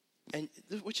 And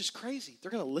which is crazy. They're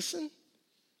going to listen?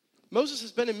 Moses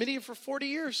has been in Midian for 40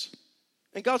 years.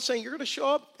 And God's saying, you're going to show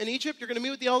up in Egypt, you're going to meet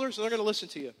with the elders, and they're going to listen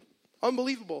to you.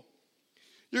 Unbelievable.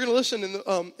 You're going to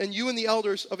listen, and you and the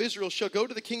elders of Israel shall go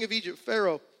to the king of Egypt,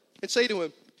 Pharaoh, and say to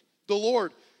him, the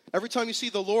Lord. Every time you see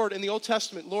the Lord in the Old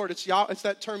Testament, Lord, it's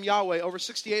that term Yahweh over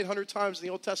 6,800 times in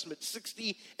the Old Testament.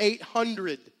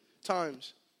 6,800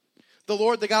 times. The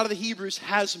Lord, the God of the Hebrews,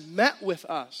 has met with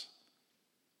us.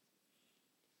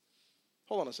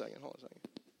 Hold on a second.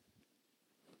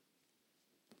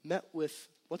 Met with,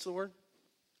 what's the word?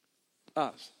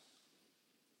 Us.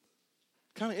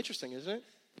 Kind of interesting, isn't it?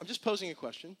 I'm just posing a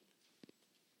question.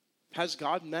 Has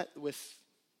God met with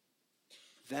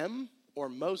them or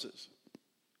Moses?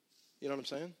 You know what I'm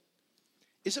saying?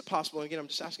 Is it possible, and again, I'm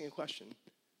just asking a question,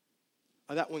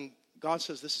 that when God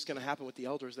says this is going to happen with the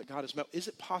elders, that God has met, is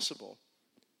it possible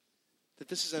that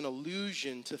this is an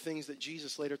allusion to things that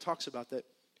Jesus later talks about,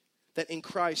 that in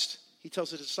Christ, he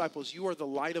tells his disciples, you are the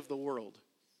light of the world.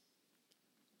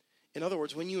 In other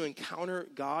words, when you encounter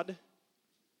God,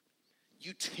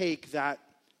 you take that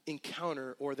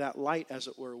encounter or that light, as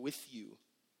it were, with you.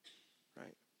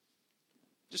 Right?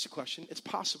 Just a question. It's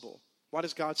possible. Why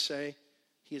does God say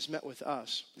he has met with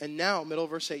us? And now, middle of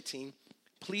verse 18,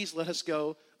 please let us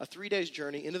go a 3 days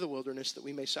journey into the wilderness that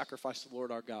we may sacrifice to the Lord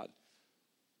our God.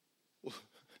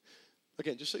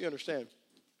 Again, just so you understand,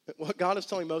 what God is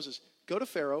telling Moses, go to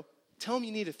Pharaoh, tell him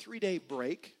you need a 3-day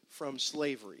break from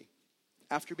slavery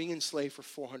after being enslaved for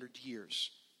 400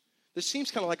 years. This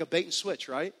seems kind of like a bait and switch,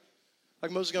 right?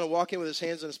 Like Moses is going to walk in with his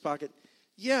hands in his pocket.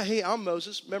 Yeah, hey, I'm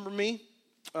Moses. Remember me?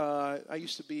 I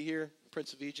used to be here,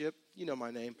 Prince of Egypt. You know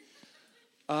my name.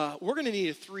 We're going to need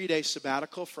a 3-day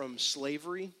sabbatical from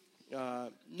slavery.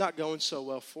 Not going so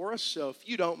well for us. So if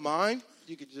you don't mind,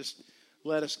 you could just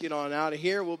let us get on out of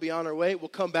here. We'll be on our way. We'll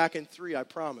come back in 3, I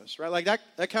promise. Right? Like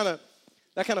that kind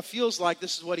of feels like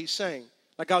this is what he's saying.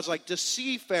 Like God's like,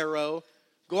 deceive Pharaoh,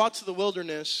 go out to the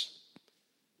wilderness.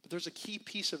 But there's a key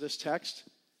piece of this text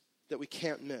that we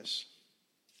can't miss.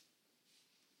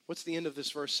 What's the end of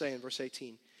this verse say in verse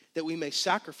 18? That we may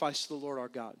sacrifice to the Lord our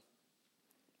God.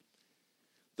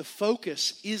 The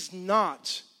focus is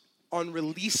not on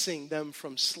releasing them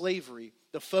from slavery.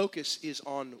 The focus is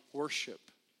on worship.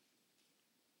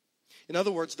 In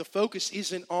other words, the focus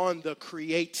isn't on the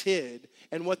created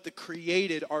and what the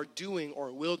created are doing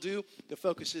or will do. The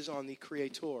focus is on the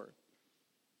Creator.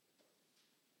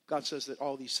 God says that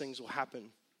all these things will happen.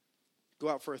 Go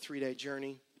out for a 3-day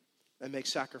journey and make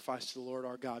sacrifice to the Lord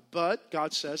our God. But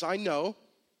God says, I know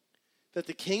that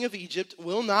the king of Egypt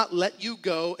will not let you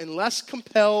go unless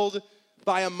compelled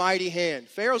by a mighty hand.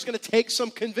 Pharaoh's going to take some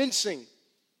convincing.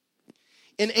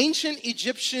 In ancient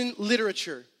Egyptian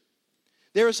literature,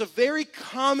 there is a very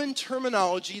common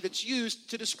terminology that's used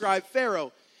to describe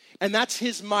Pharaoh, and that's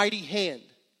his mighty hand.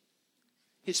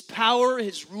 His power,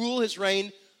 his rule, his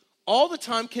reign, all the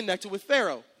time connected with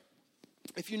Pharaoh.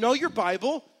 If you know your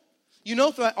Bible, you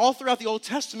know that all throughout the Old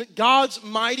Testament, God's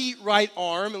mighty right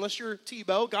arm, unless you're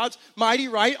Tebow, God's mighty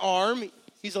right arm,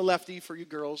 he's a lefty for you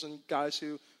girls and guys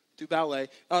who do ballet,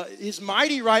 his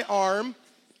mighty right arm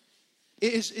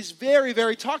is very,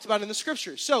 very talked about in the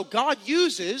Scriptures. So God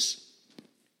uses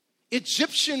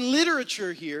Egyptian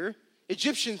literature here,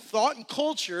 Egyptian thought and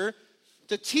culture,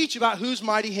 to teach about whose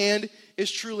mighty hand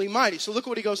is truly mighty. So look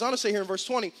what he goes on to say here in verse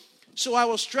 20. So I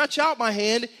will stretch out my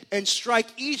hand and strike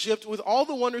Egypt with all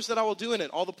the wonders that I will do in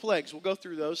it, all the plagues. We'll go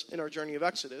through those in our journey of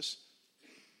Exodus.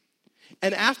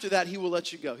 And after that, he will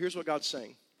let you go. Here's what God's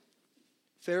saying.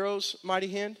 Pharaoh's mighty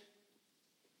hand,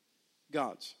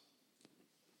 God's.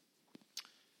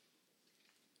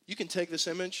 You can take this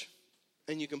image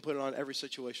and you can put it on every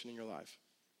situation in your life.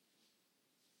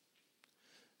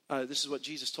 This is what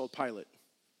Jesus told Pilate.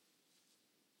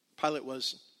 Pilate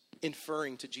was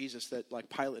inferring to Jesus that like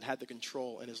Pilate had the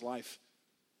control in his life.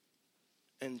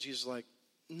 And Jesus is like,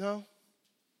 no.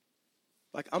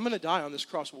 Like, I'm going to die on this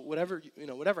cross. Whatever,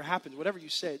 whatever happens, whatever you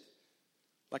said,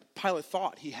 like Pilate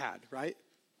thought he had, right?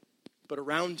 But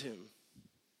around him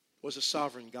was a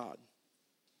sovereign God.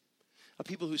 A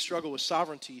people who struggle with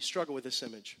sovereignty struggle with this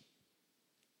image.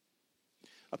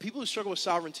 A people who struggle with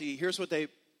sovereignty, here's what they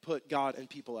put God and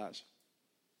people as.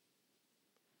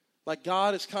 Like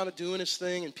God is kind of doing his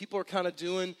thing and people are kind of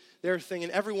doing their thing,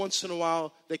 and every once in a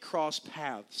while they cross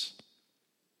paths.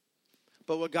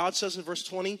 But what God says in verse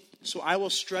 20, so I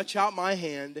will stretch out my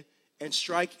hand and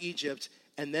strike Egypt,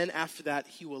 and then after that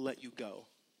he will let you go.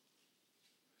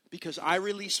 Because I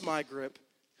release my grip,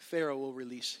 Pharaoh will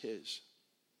release his.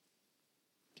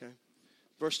 Okay.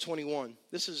 Verse 21,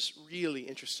 this is really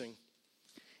interesting.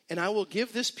 And I will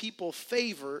give this people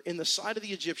favor in the sight of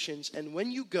the Egyptians, and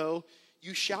when you go,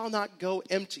 you shall not go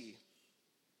empty.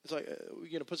 It's like, are we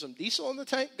going to put some diesel in the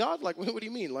tank, God? Like, what do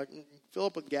you mean? Like, fill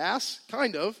up with gas?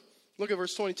 Kind of. Look at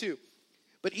verse 22.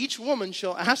 But each woman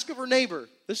shall ask of her neighbor.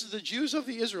 This is the Jews of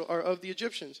the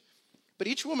Egyptians. But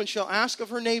each woman shall ask of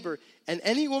her neighbor, and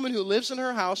any woman who lives in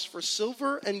her house, for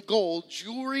silver and gold,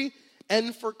 jewelry,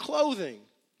 and for clothing.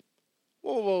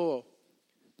 Whoa.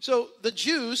 So the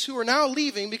Jews who are now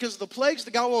leaving because of the plagues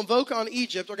that God will invoke on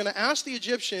Egypt are going to ask the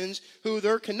Egyptians, who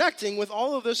they're connecting with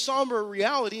all of this somber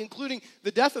reality, including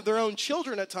the death of their own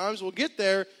children at times. We'll get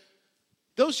there.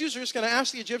 Those Jews are just going to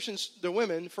ask the Egyptians, the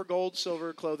women, for gold,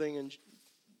 silver, clothing, and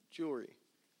jewelry.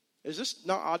 Is this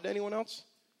not odd to anyone else?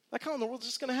 Like, how in the world is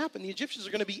this going to happen? The Egyptians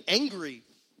are going to be angry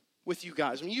with you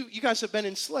guys. I mean, you guys have been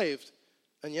enslaved.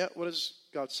 And yet, what does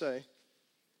God say?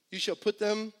 You shall put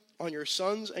them on your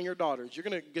sons and your daughters. You're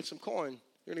going to get some coin.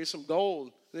 You're going to get some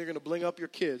gold. And you're going to bling up your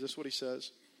kids. That's what he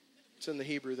says. It's in the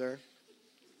Hebrew there.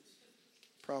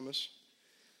 Promise.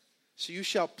 So you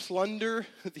shall plunder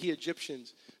the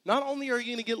Egyptians. Not only are you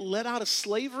going to get let out of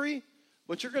slavery,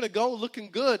 but you're going to go looking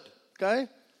good, okay?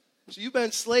 So you've been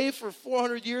enslaved for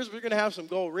 400 years, but you're going to have some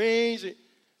gold rings.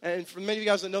 And for many of you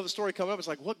guys that know the story coming up, it's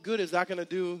like, what good is that going to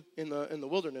do in the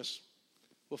wilderness?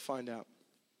 We'll find out.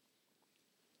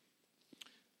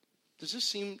 Does this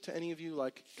seem to any of you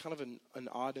like kind of an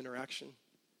odd interaction?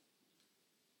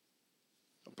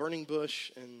 A burning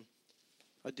bush and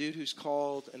a dude who's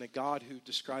called and a God who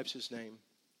describes his name.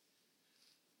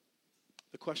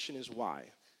 The question is why?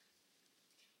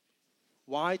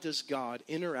 Why does God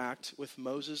interact with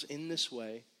Moses in this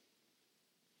way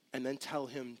and then tell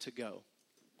him to go?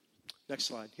 Next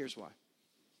slide. Here's why.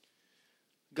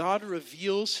 God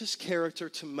reveals his character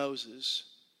to Moses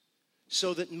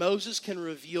so that Moses can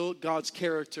reveal God's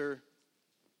character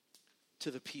to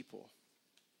the people.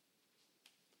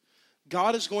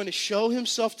 God is going to show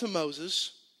himself to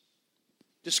Moses,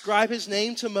 describe his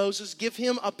name to Moses, give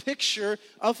him a picture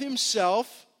of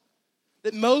himself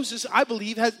that Moses, I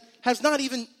believe, has not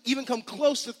even come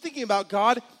close to thinking about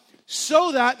God,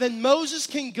 so that then Moses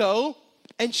can go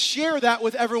and share that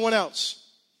with everyone else.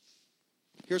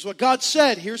 Here's what God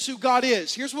said. Here's who God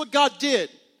is. Here's what God did.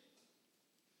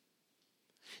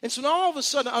 And so now all of a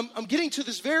sudden, I'm getting to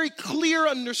this very clear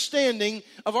understanding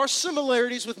of our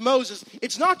similarities with Moses.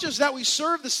 It's not just that we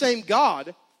serve the same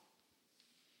God.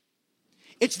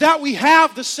 It's that we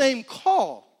have the same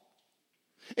call.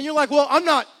 And you're like, well, I'm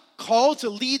not called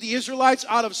to lead the Israelites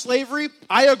out of slavery.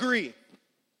 I agree.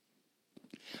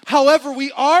 However,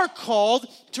 we are called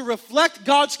to reflect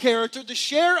God's character, to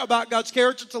share about God's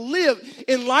character, to live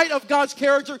in light of God's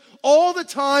character all the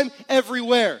time,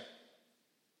 everywhere.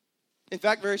 In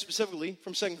fact, very specifically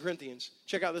from 2 Corinthians.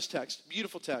 Check out this text.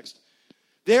 Beautiful text.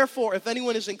 Therefore, if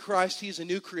anyone is in Christ, he is a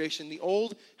new creation. The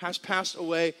old has passed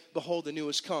away. Behold, the new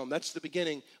has come. That's the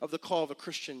beginning of the call of a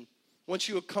Christian. Once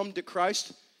you have come to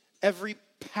Christ, every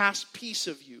past piece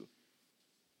of you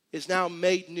is now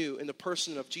made new in the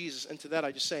person of Jesus. And to that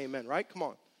I just say amen, right? Come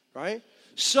on, right?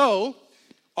 So,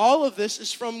 all of this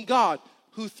is from God,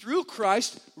 who through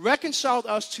Christ reconciled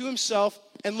us to himself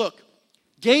and look,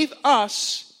 gave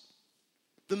us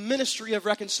the ministry of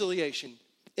reconciliation.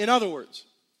 In other words,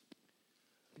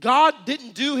 God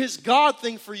didn't do his God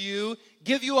thing for you,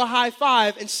 give you a high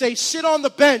five, and say, sit on the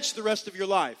bench the rest of your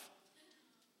life.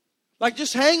 Like,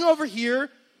 just hang over here,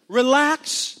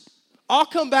 relax. I'll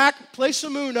come back, play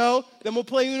some Uno, then we'll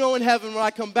play Uno in heaven when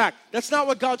I come back. That's not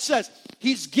what God says.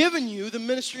 He's given you the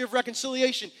ministry of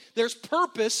reconciliation. There's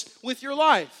purpose with your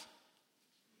life.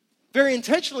 Very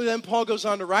intentionally, then, Paul goes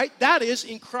on to write, that is,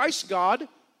 in Christ God,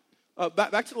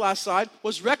 back to the last slide,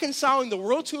 was reconciling the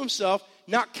world to himself,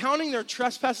 not counting their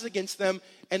trespasses against them,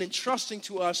 and entrusting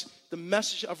to us the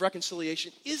message of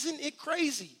reconciliation. Isn't it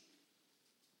crazy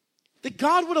that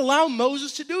God would allow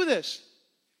Moses to do this?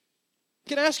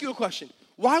 Can I ask you a question?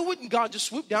 Why wouldn't God just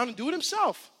swoop down and do it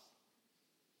himself?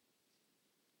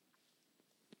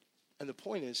 And the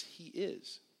point is, he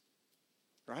is.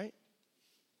 Right?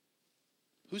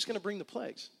 Who's going to bring the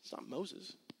plagues? It's not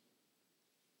Moses.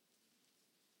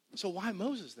 So why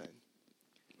Moses then?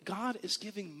 God is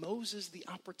giving Moses the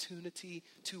opportunity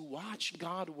to watch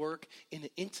God work in an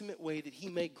intimate way that he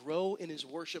may grow in his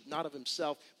worship, not of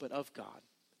himself, but of God.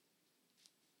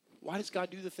 Why does God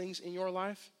do the things in your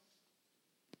life?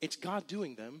 It's God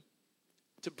doing them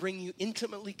to bring you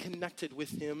intimately connected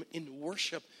with him in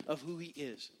worship of who he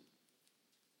is.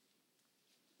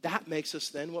 That makes us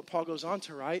then what Paul goes on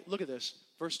to write. Look at this,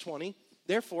 verse 20.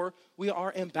 Therefore, we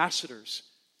are ambassadors.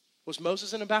 Was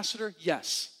Moses an ambassador?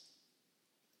 Yes.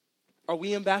 Are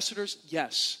we ambassadors?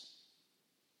 Yes.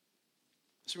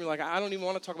 So we're like, I don't even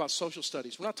want to talk about social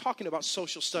studies. We're not talking about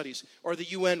social studies or the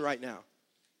UN right now.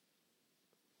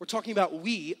 We're talking about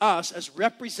we, us, as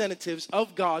representatives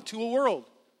of God to a world.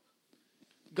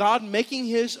 God making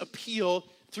his appeal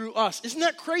through us. Isn't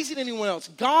that crazy to anyone else?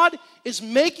 God is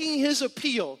making his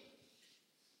appeal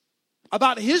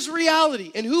about his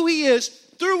reality and who he is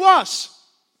through us.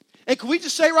 And can we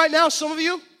just say right now, some of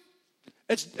you,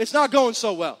 it's not going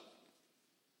so well.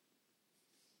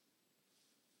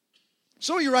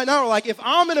 Some of you right now are like, if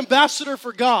I'm an ambassador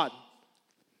for God,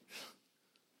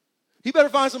 he better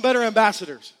find some better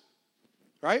ambassadors,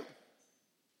 right?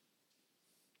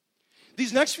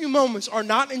 These next few moments are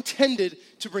not intended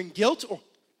to bring guilt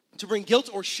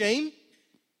or shame.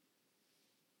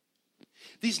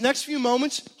 These next few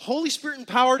moments, Holy Spirit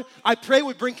empowered, I pray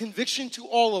would bring conviction to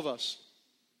all of us.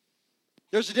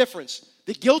 There's a difference.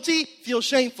 The guilty feel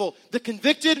shameful. The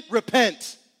convicted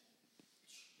repent.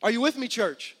 Are you with me,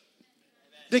 church?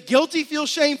 The guilty feel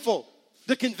shameful.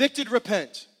 The convicted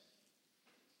repent.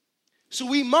 So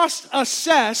we must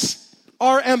assess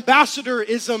our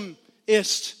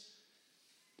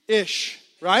ambassadorism-ish,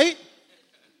 right?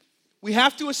 We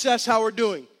have to assess how we're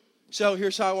doing. So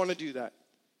here's how I want to do that.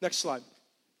 Next slide.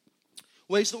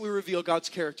 Ways that we reveal God's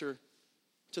character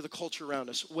to the culture around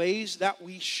us. Ways that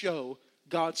we show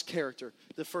God's character.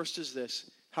 The first is this,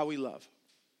 how we love.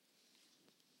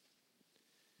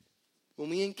 When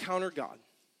we encounter God,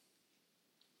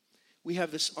 we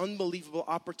have this unbelievable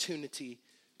opportunity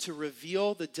to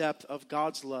reveal the depth of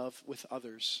God's love with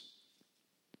others.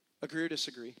 Agree or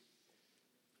disagree?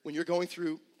 When you're going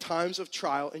through times of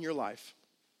trial in your life,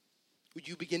 would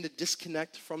you begin to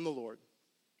disconnect from the Lord?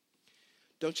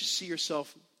 Don't you see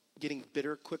yourself getting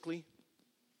bitter quickly?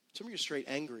 Some of you are straight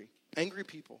angry. Angry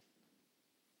people.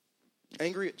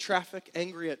 Angry at traffic,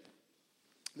 angry at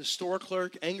the store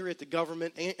clerk, angry at the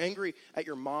government, angry at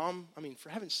your mom. I mean, for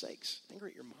heaven's sakes, angry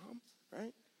at your mom,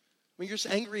 right? I mean, you're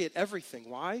just angry at everything.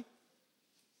 Why?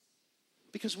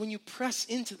 Because when you press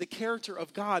into the character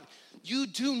of God, you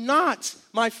do not,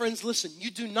 my friends, listen,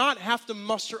 you do not have to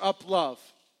muster up love.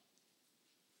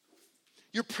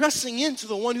 You're pressing into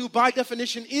the one who by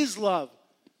definition is love.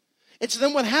 And so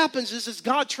then what happens is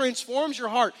God transforms your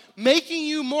heart, making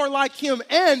you more like him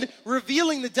and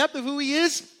revealing the depth of who he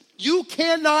is. You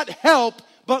cannot help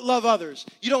but love others.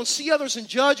 You don't see others and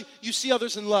judge, you see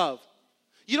others in love.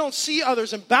 You don't see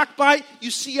others and backbite,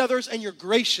 you see others and you're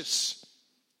gracious.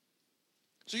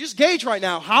 So just gauge right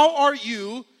now, how are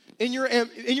you in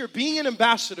your being an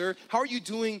ambassador, how are you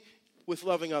doing with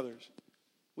loving others?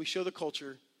 We show the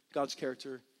culture God's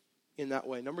character in that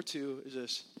way. Number 2 is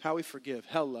this, how we forgive.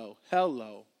 Hello.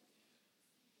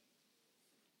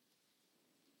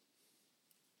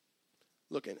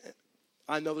 Look,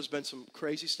 I know there's been some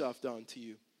crazy stuff done to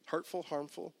you. Hurtful,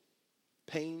 harmful.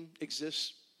 Pain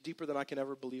exists deeper than I can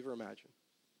ever believe or imagine.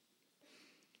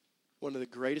 One of the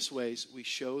greatest ways we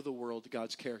show the world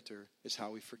God's character is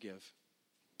how we forgive.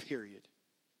 Period.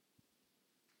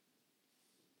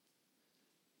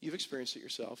 You've experienced it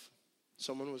yourself.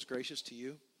 Someone was gracious to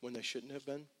you when they shouldn't have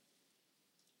been.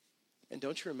 And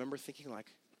don't you remember thinking like,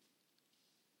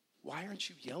 why aren't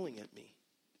you yelling at me?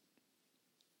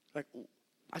 Like,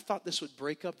 I thought this would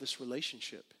break up this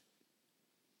relationship.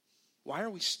 Why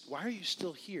are you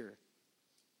still here?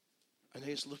 And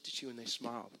they just looked at you and they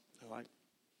smiled. They're like,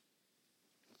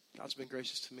 God's been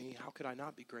gracious to me. How could I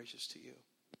not be gracious to you?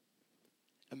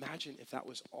 Imagine if that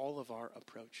was all of our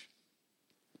approach.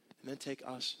 And then take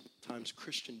us times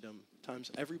Christendom,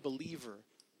 times every believer.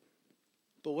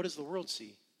 But what does the world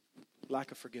see?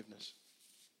 Lack of forgiveness.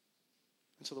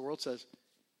 And so the world says,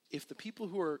 if the people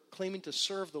who are claiming to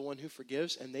serve the one who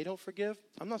forgives and they don't forgive,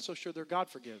 I'm not so sure their God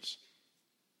forgives.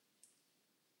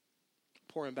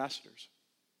 Poor ambassadors.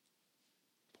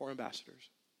 Poor ambassadors.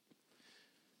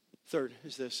 Third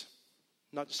is this,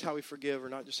 not just how we forgive or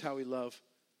not just how we love,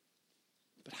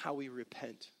 but how we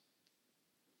repent.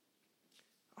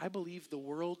 I believe the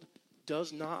world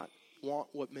does not want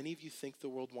what many of you think the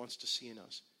world wants to see in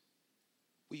us.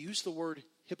 We use the word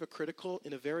hypocritical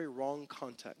in a very wrong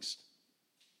context.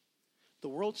 The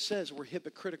world says we're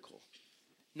hypocritical.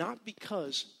 Not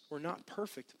because we're not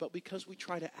perfect, but because we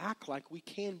try to act like we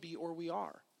can be or we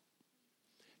are.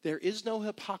 There is no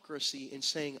hypocrisy in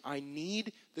saying, I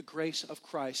need the grace of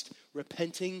Christ,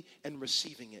 repenting and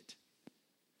receiving it.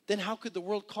 Then how could the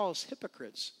world call us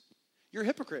hypocrites? You're a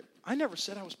hypocrite. I never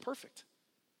said I was perfect.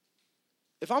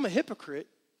 If I'm a hypocrite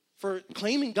for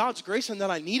claiming God's grace and that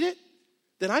I need it,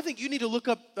 then I think you need to look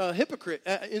up hypocrite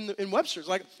in Webster's.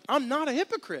 Like, I'm not a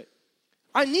hypocrite.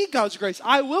 I need God's grace.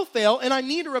 I will fail, and I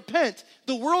need to repent.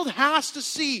 The world has to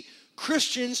see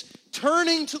Christians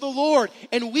turning to the Lord.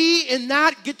 And we, in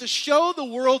that, get to show the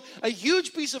world a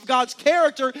huge piece of God's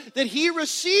character, that He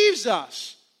receives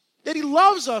us, that He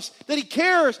loves us, that He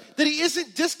cares, that He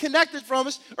isn't disconnected from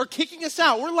us or kicking us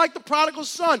out. We're like the prodigal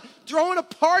son, throwing a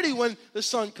party when the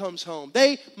son comes home.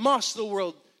 The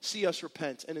world, see us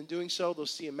repent. And in doing so, they'll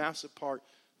see a massive part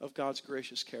of God's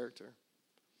gracious character.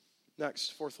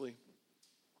 Next, fourthly,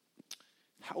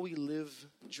 how we live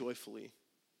joyfully.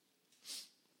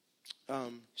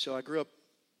 So I grew up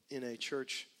in a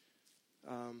church,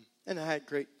 and I had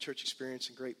great church experience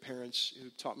and great parents who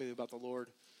taught me about the Lord.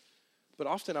 But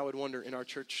often I would wonder in our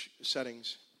church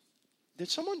settings, did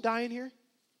someone die in here?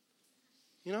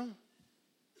 You know?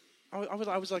 I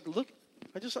was like, look,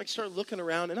 I just like started looking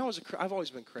around, and I've always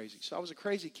been crazy. So I was a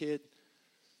crazy kid.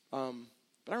 But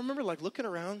I remember like looking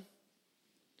around,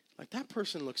 like that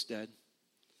person looks dead.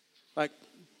 Like,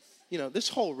 you know, this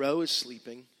whole row is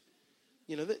sleeping.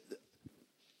 You know,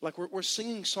 like we're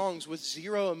singing songs with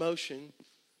zero emotion.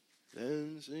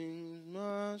 Then sings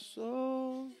my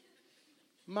soul,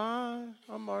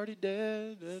 I'm already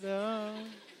dead. Da-da,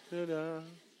 da-da.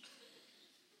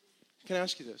 Can I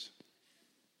ask you this?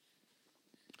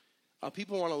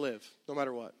 People want to live, no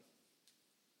matter what.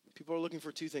 People are looking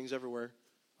for two things everywhere: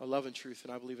 love and truth,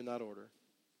 and I believe in that order.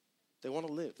 They want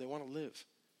to live. They want to live.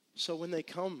 So when they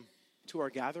come to our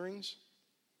gatherings,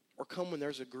 or come when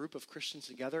there's a group of Christians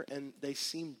together and they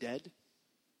seem dead,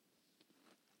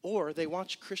 or they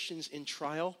watch Christians in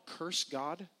trial curse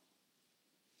God,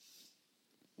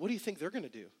 what do you think they're going to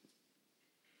do?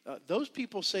 Those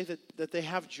people say that they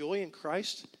have joy in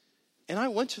Christ, and I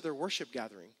went to their worship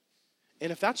gathering.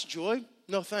 And if that's joy,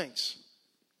 no thanks.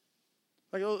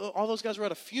 Like all those guys were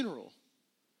at a funeral.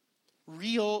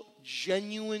 Real,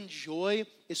 genuine joy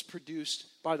is produced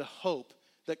by the hope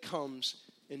that comes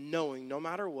in knowing no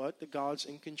matter what, that God's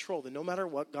in control, that no matter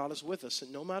what, God is with us,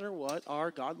 and no matter what,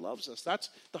 our God loves us. That's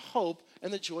the hope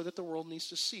and the joy that the world needs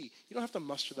to see. You don't have to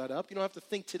muster that up. You don't have to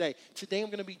think today I'm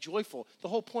going to be joyful. The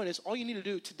whole point is all you need to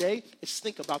do today is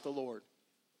think about the Lord.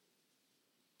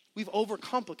 We've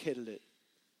overcomplicated it.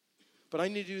 But I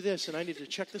need to do this, and I need to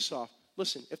check this off.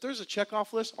 Listen, if there's a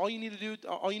check-off list, all you need to do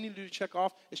to check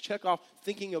off is check off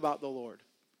thinking about the Lord,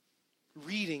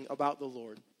 reading about the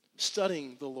Lord,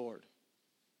 studying the Lord.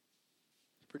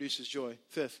 Produces joy.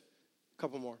 Fifth, a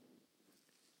couple more.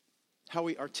 How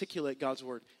we articulate God's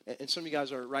word. And some of you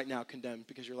guys are right now condemned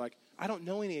because you're like, I don't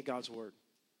know any of God's word.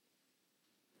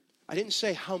 I didn't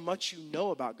say how much you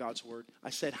know about God's word. I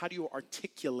said, how do you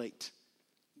articulate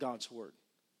God's word?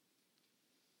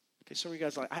 Okay, some of you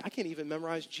guys are like, I can't even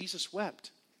memorize Jesus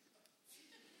wept.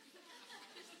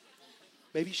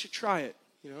 Maybe you should try it.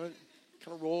 You know, it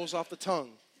kind of rolls off the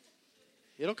tongue.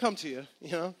 It'll come to you,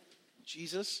 you know.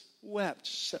 Jesus wept.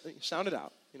 Sound it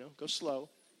out, you know. Go slow, all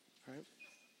right?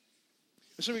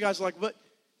 And some of you guys are like,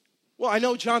 well, I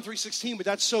know John 3:16, but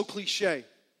that's so cliche.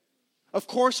 Of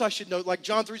course I should know. Like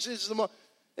John 3:16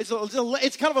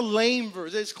 it's kind of a lame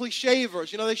verse. It's a cliche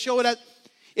verse. You know, they show it at.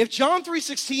 If John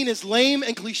 3:16 is lame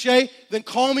and cliche, then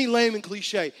call me lame and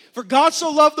cliche. For God so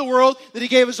loved the world that He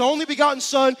gave His only begotten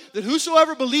Son, that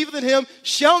whosoever believeth in Him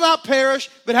shall not perish,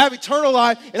 but have eternal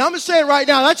life. And I'm just saying right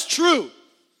now, that's true.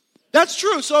 That's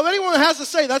true. So if anyone has to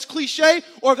say that's cliche,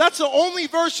 or if that's the only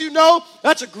verse you know,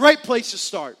 that's a great place to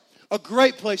start. A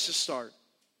great place to start.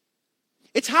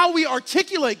 It's how we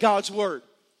articulate God's word.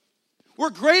 We're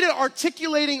great at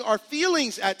articulating our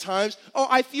feelings at times. Oh,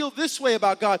 I feel this way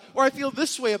about God, or I feel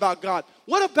this way about God.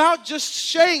 What about just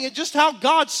saying it just how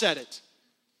God said it?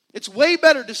 It's way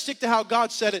better to stick to how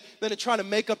God said it than to try to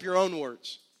make up your own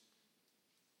words.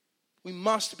 We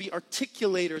must be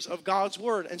articulators of God's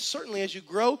word. And certainly as you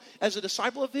grow as a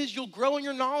disciple of His, you'll grow in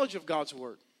your knowledge of God's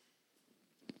word.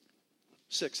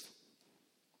 Sixth,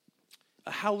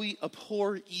 how we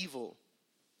abhor evil.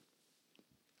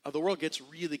 The world gets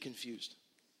really confused.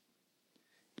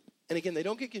 And again, they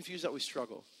don't get confused that we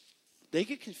struggle. They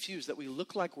get confused that we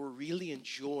look like we're really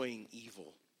enjoying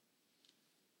evil.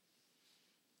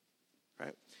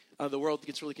 Right? The world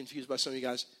gets really confused by some of you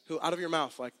guys who, out of your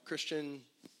mouth, like Christian,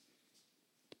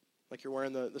 like you're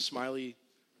wearing the smiley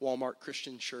Walmart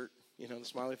Christian shirt, you know, the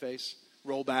smiley face.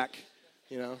 roll back,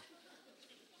 you know.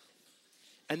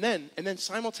 And then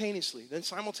simultaneously,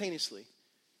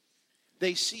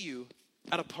 they see you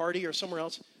at a party or somewhere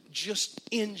else just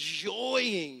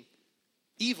enjoying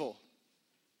evil,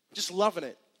 just loving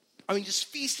it. I mean, just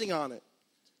feasting on it.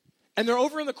 And they're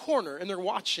over in the corner and they're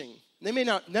watching. They may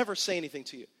never say anything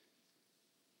to you.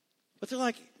 But they're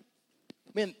like,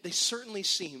 man, they certainly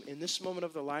seem in this moment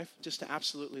of their life just to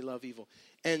absolutely love evil.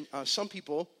 And some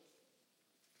people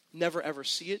never ever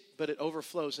see it, but it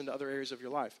overflows into other areas of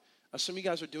your life. Some of you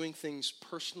guys are doing things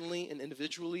personally and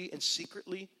individually and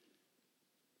secretly.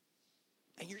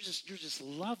 And you're just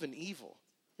loving evil.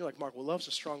 You're like, Mark, well, love's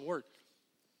a strong word.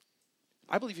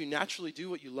 I believe you naturally do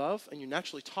what you love and you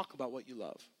naturally talk about what you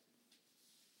love.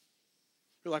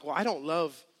 You're like, well, I don't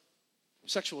love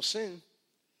sexual sin.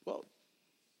 Well,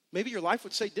 maybe your life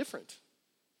would say different.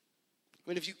 I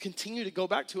mean, if you continue to go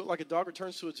back to it like a dog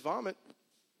returns to its vomit,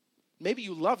 maybe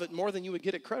you love it more than you would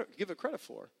give it credit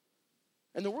for.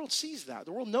 And the world sees that.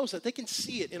 The world knows that. They can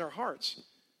see it in our hearts.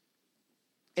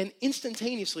 And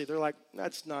instantaneously, they're like,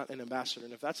 that's not an ambassador.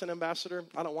 And if that's an ambassador,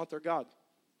 I don't want their God.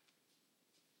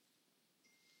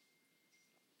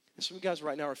 And some of you guys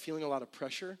right now are feeling a lot of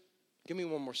pressure. Give me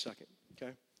one more second,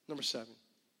 okay? Number 7.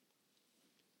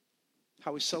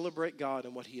 How we celebrate God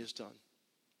and what he has done.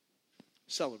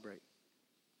 Celebrate.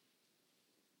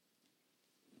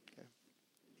 Okay.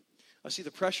 I see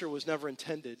the pressure was never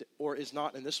intended or is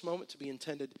not in this moment to be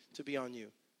intended to be on you.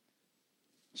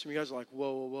 Some of you guys are like,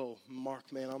 whoa,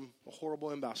 Mark, man, I'm a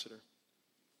horrible ambassador.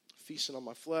 Feasting on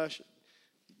my flesh,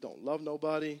 don't love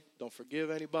nobody, don't forgive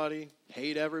anybody,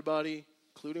 hate everybody,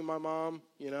 including my mom,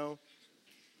 you know.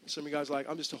 Some of you guys are like,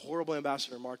 I'm just a horrible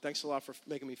ambassador, Mark. Thanks a lot for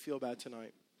making me feel bad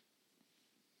tonight.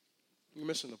 You're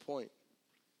missing the point.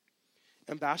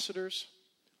 Ambassadors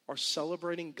are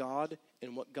celebrating God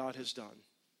and what God has done.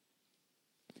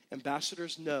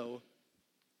 Ambassadors know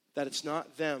that it's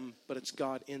not them, but it's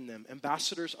God in them.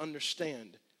 Ambassadors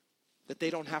understand that they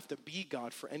don't have to be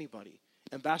God for anybody.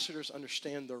 Ambassadors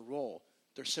understand their role.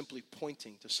 They're simply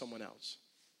pointing to someone else.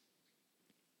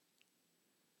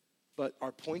 But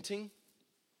our pointing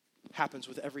happens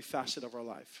with every facet of our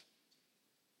life.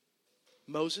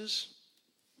 Moses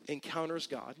encounters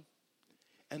God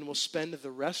and will spend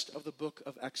the rest of the book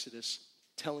of Exodus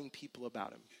telling people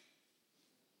about him.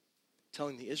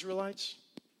 Telling the Israelites,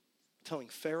 telling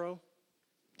Pharaoh,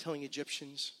 telling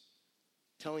Egyptians,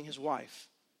 telling his wife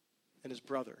and his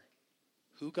brother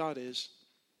who God is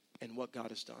and what God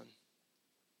has done.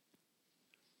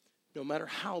 No matter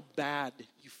how bad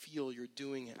you feel you're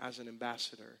doing it as an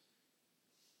ambassador,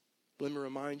 let me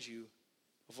remind you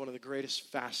of one of the greatest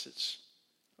facets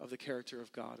of the character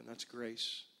of God, and that's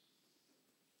grace.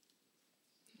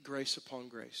 Grace upon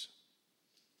grace.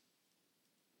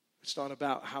 It's not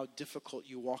about how difficult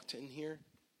you walked in here,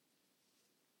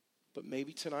 but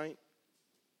maybe tonight,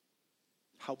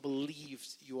 how believed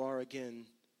you are again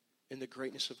in the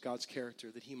greatness of God's character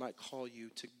that he might call you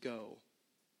to go.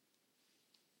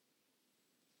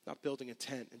 Not building a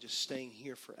tent and just staying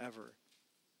here forever,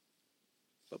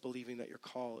 but believing that your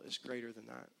call is greater than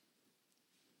that.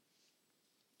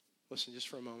 Listen, just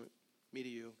for a moment, me to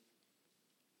you.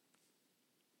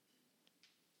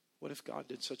 What if God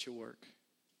did such a work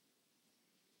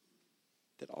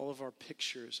that all of our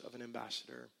pictures of an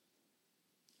ambassador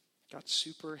got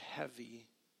super heavy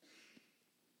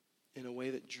in a way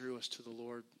that drew us to the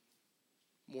Lord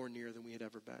more near than we had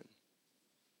ever been?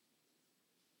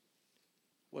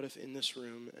 What if in this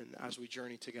room and as we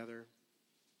journey together,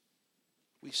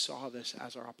 we saw this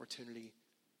as our opportunity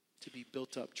to be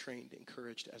built up, trained,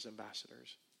 encouraged as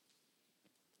ambassadors?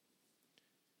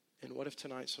 And what if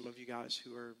tonight some of you guys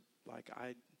who are like,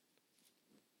 I've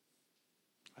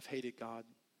hated God,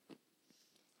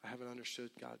 I haven't understood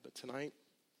God, but tonight,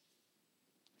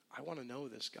 I want to know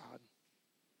this God.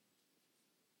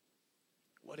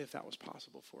 What if that was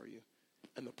possible for you?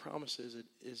 And the promise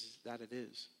is that it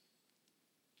is.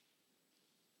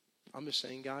 I'm just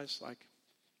saying, guys, like,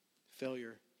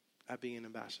 failure at being an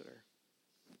ambassador.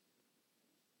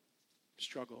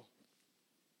 Struggle.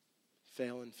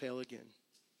 Fail and fail again.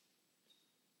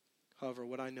 However,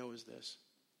 what I know is this,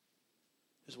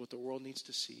 is what the world needs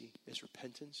to see is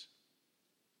repentance.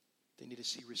 They need to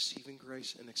see receiving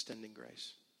grace and extending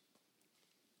grace.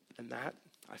 And that,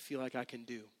 I feel like I can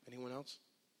do. Anyone else?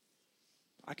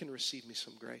 I can receive me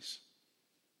some grace.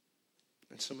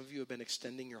 And some of you have been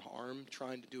extending your arm,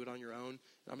 trying to do it on your own.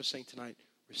 And I'm just saying tonight,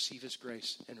 receive his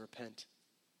grace and repent.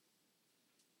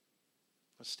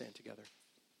 Let's stand together.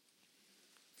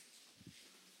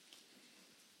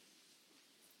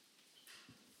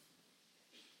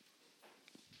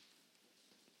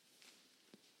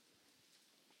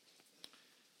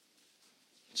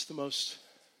 the most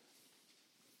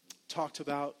talked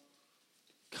about,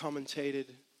 commentated,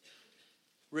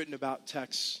 written about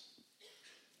texts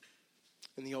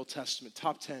in the Old Testament.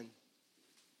 Top 10.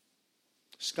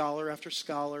 Scholar after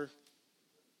scholar.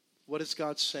 What is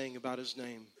God saying about his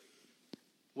name?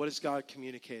 What is God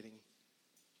communicating?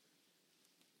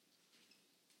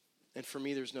 And for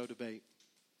me, there's no debate.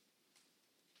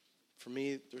 For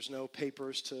me, there's no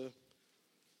papers to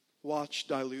watch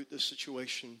dilute the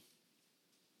situation.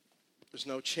 There's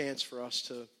no chance for us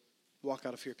to walk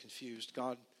out of here confused.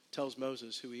 God tells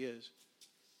Moses who he is.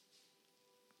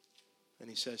 And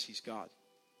he says he's God.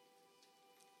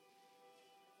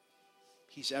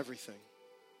 He's everything.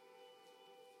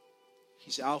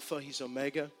 He's Alpha, he's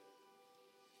Omega.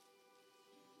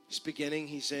 He's beginning,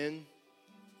 he's end.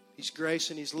 He's grace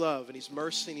and he's love, and he's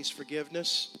mercy and he's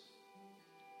forgiveness.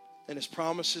 And his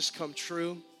promises come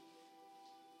true.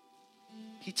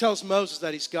 He tells Moses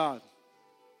that he's God.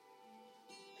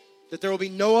 That there will be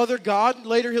no other God.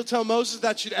 Later he'll tell Moses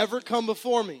that should ever come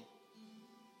before me.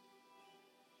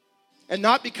 And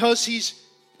not because he's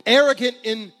arrogant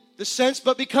in the sense,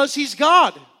 but because he's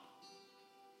God.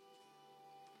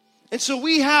 And so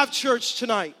we have, church,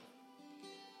 tonight,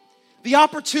 the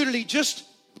opportunity just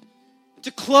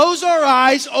to close our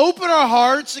eyes, open our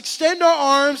hearts, extend our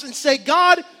arms, and say,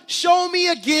 God, show me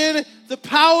again the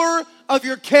power of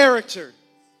your character.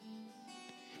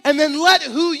 And then let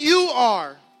who you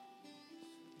are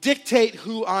dictate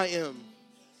who I am.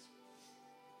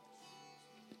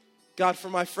 God, for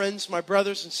my friends, my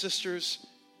brothers and sisters,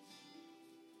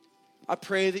 I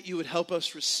pray that you would help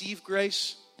us receive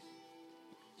grace,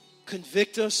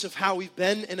 convict us of how we've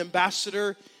been an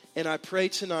ambassador, and I pray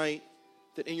tonight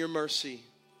that in your mercy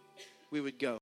we would go.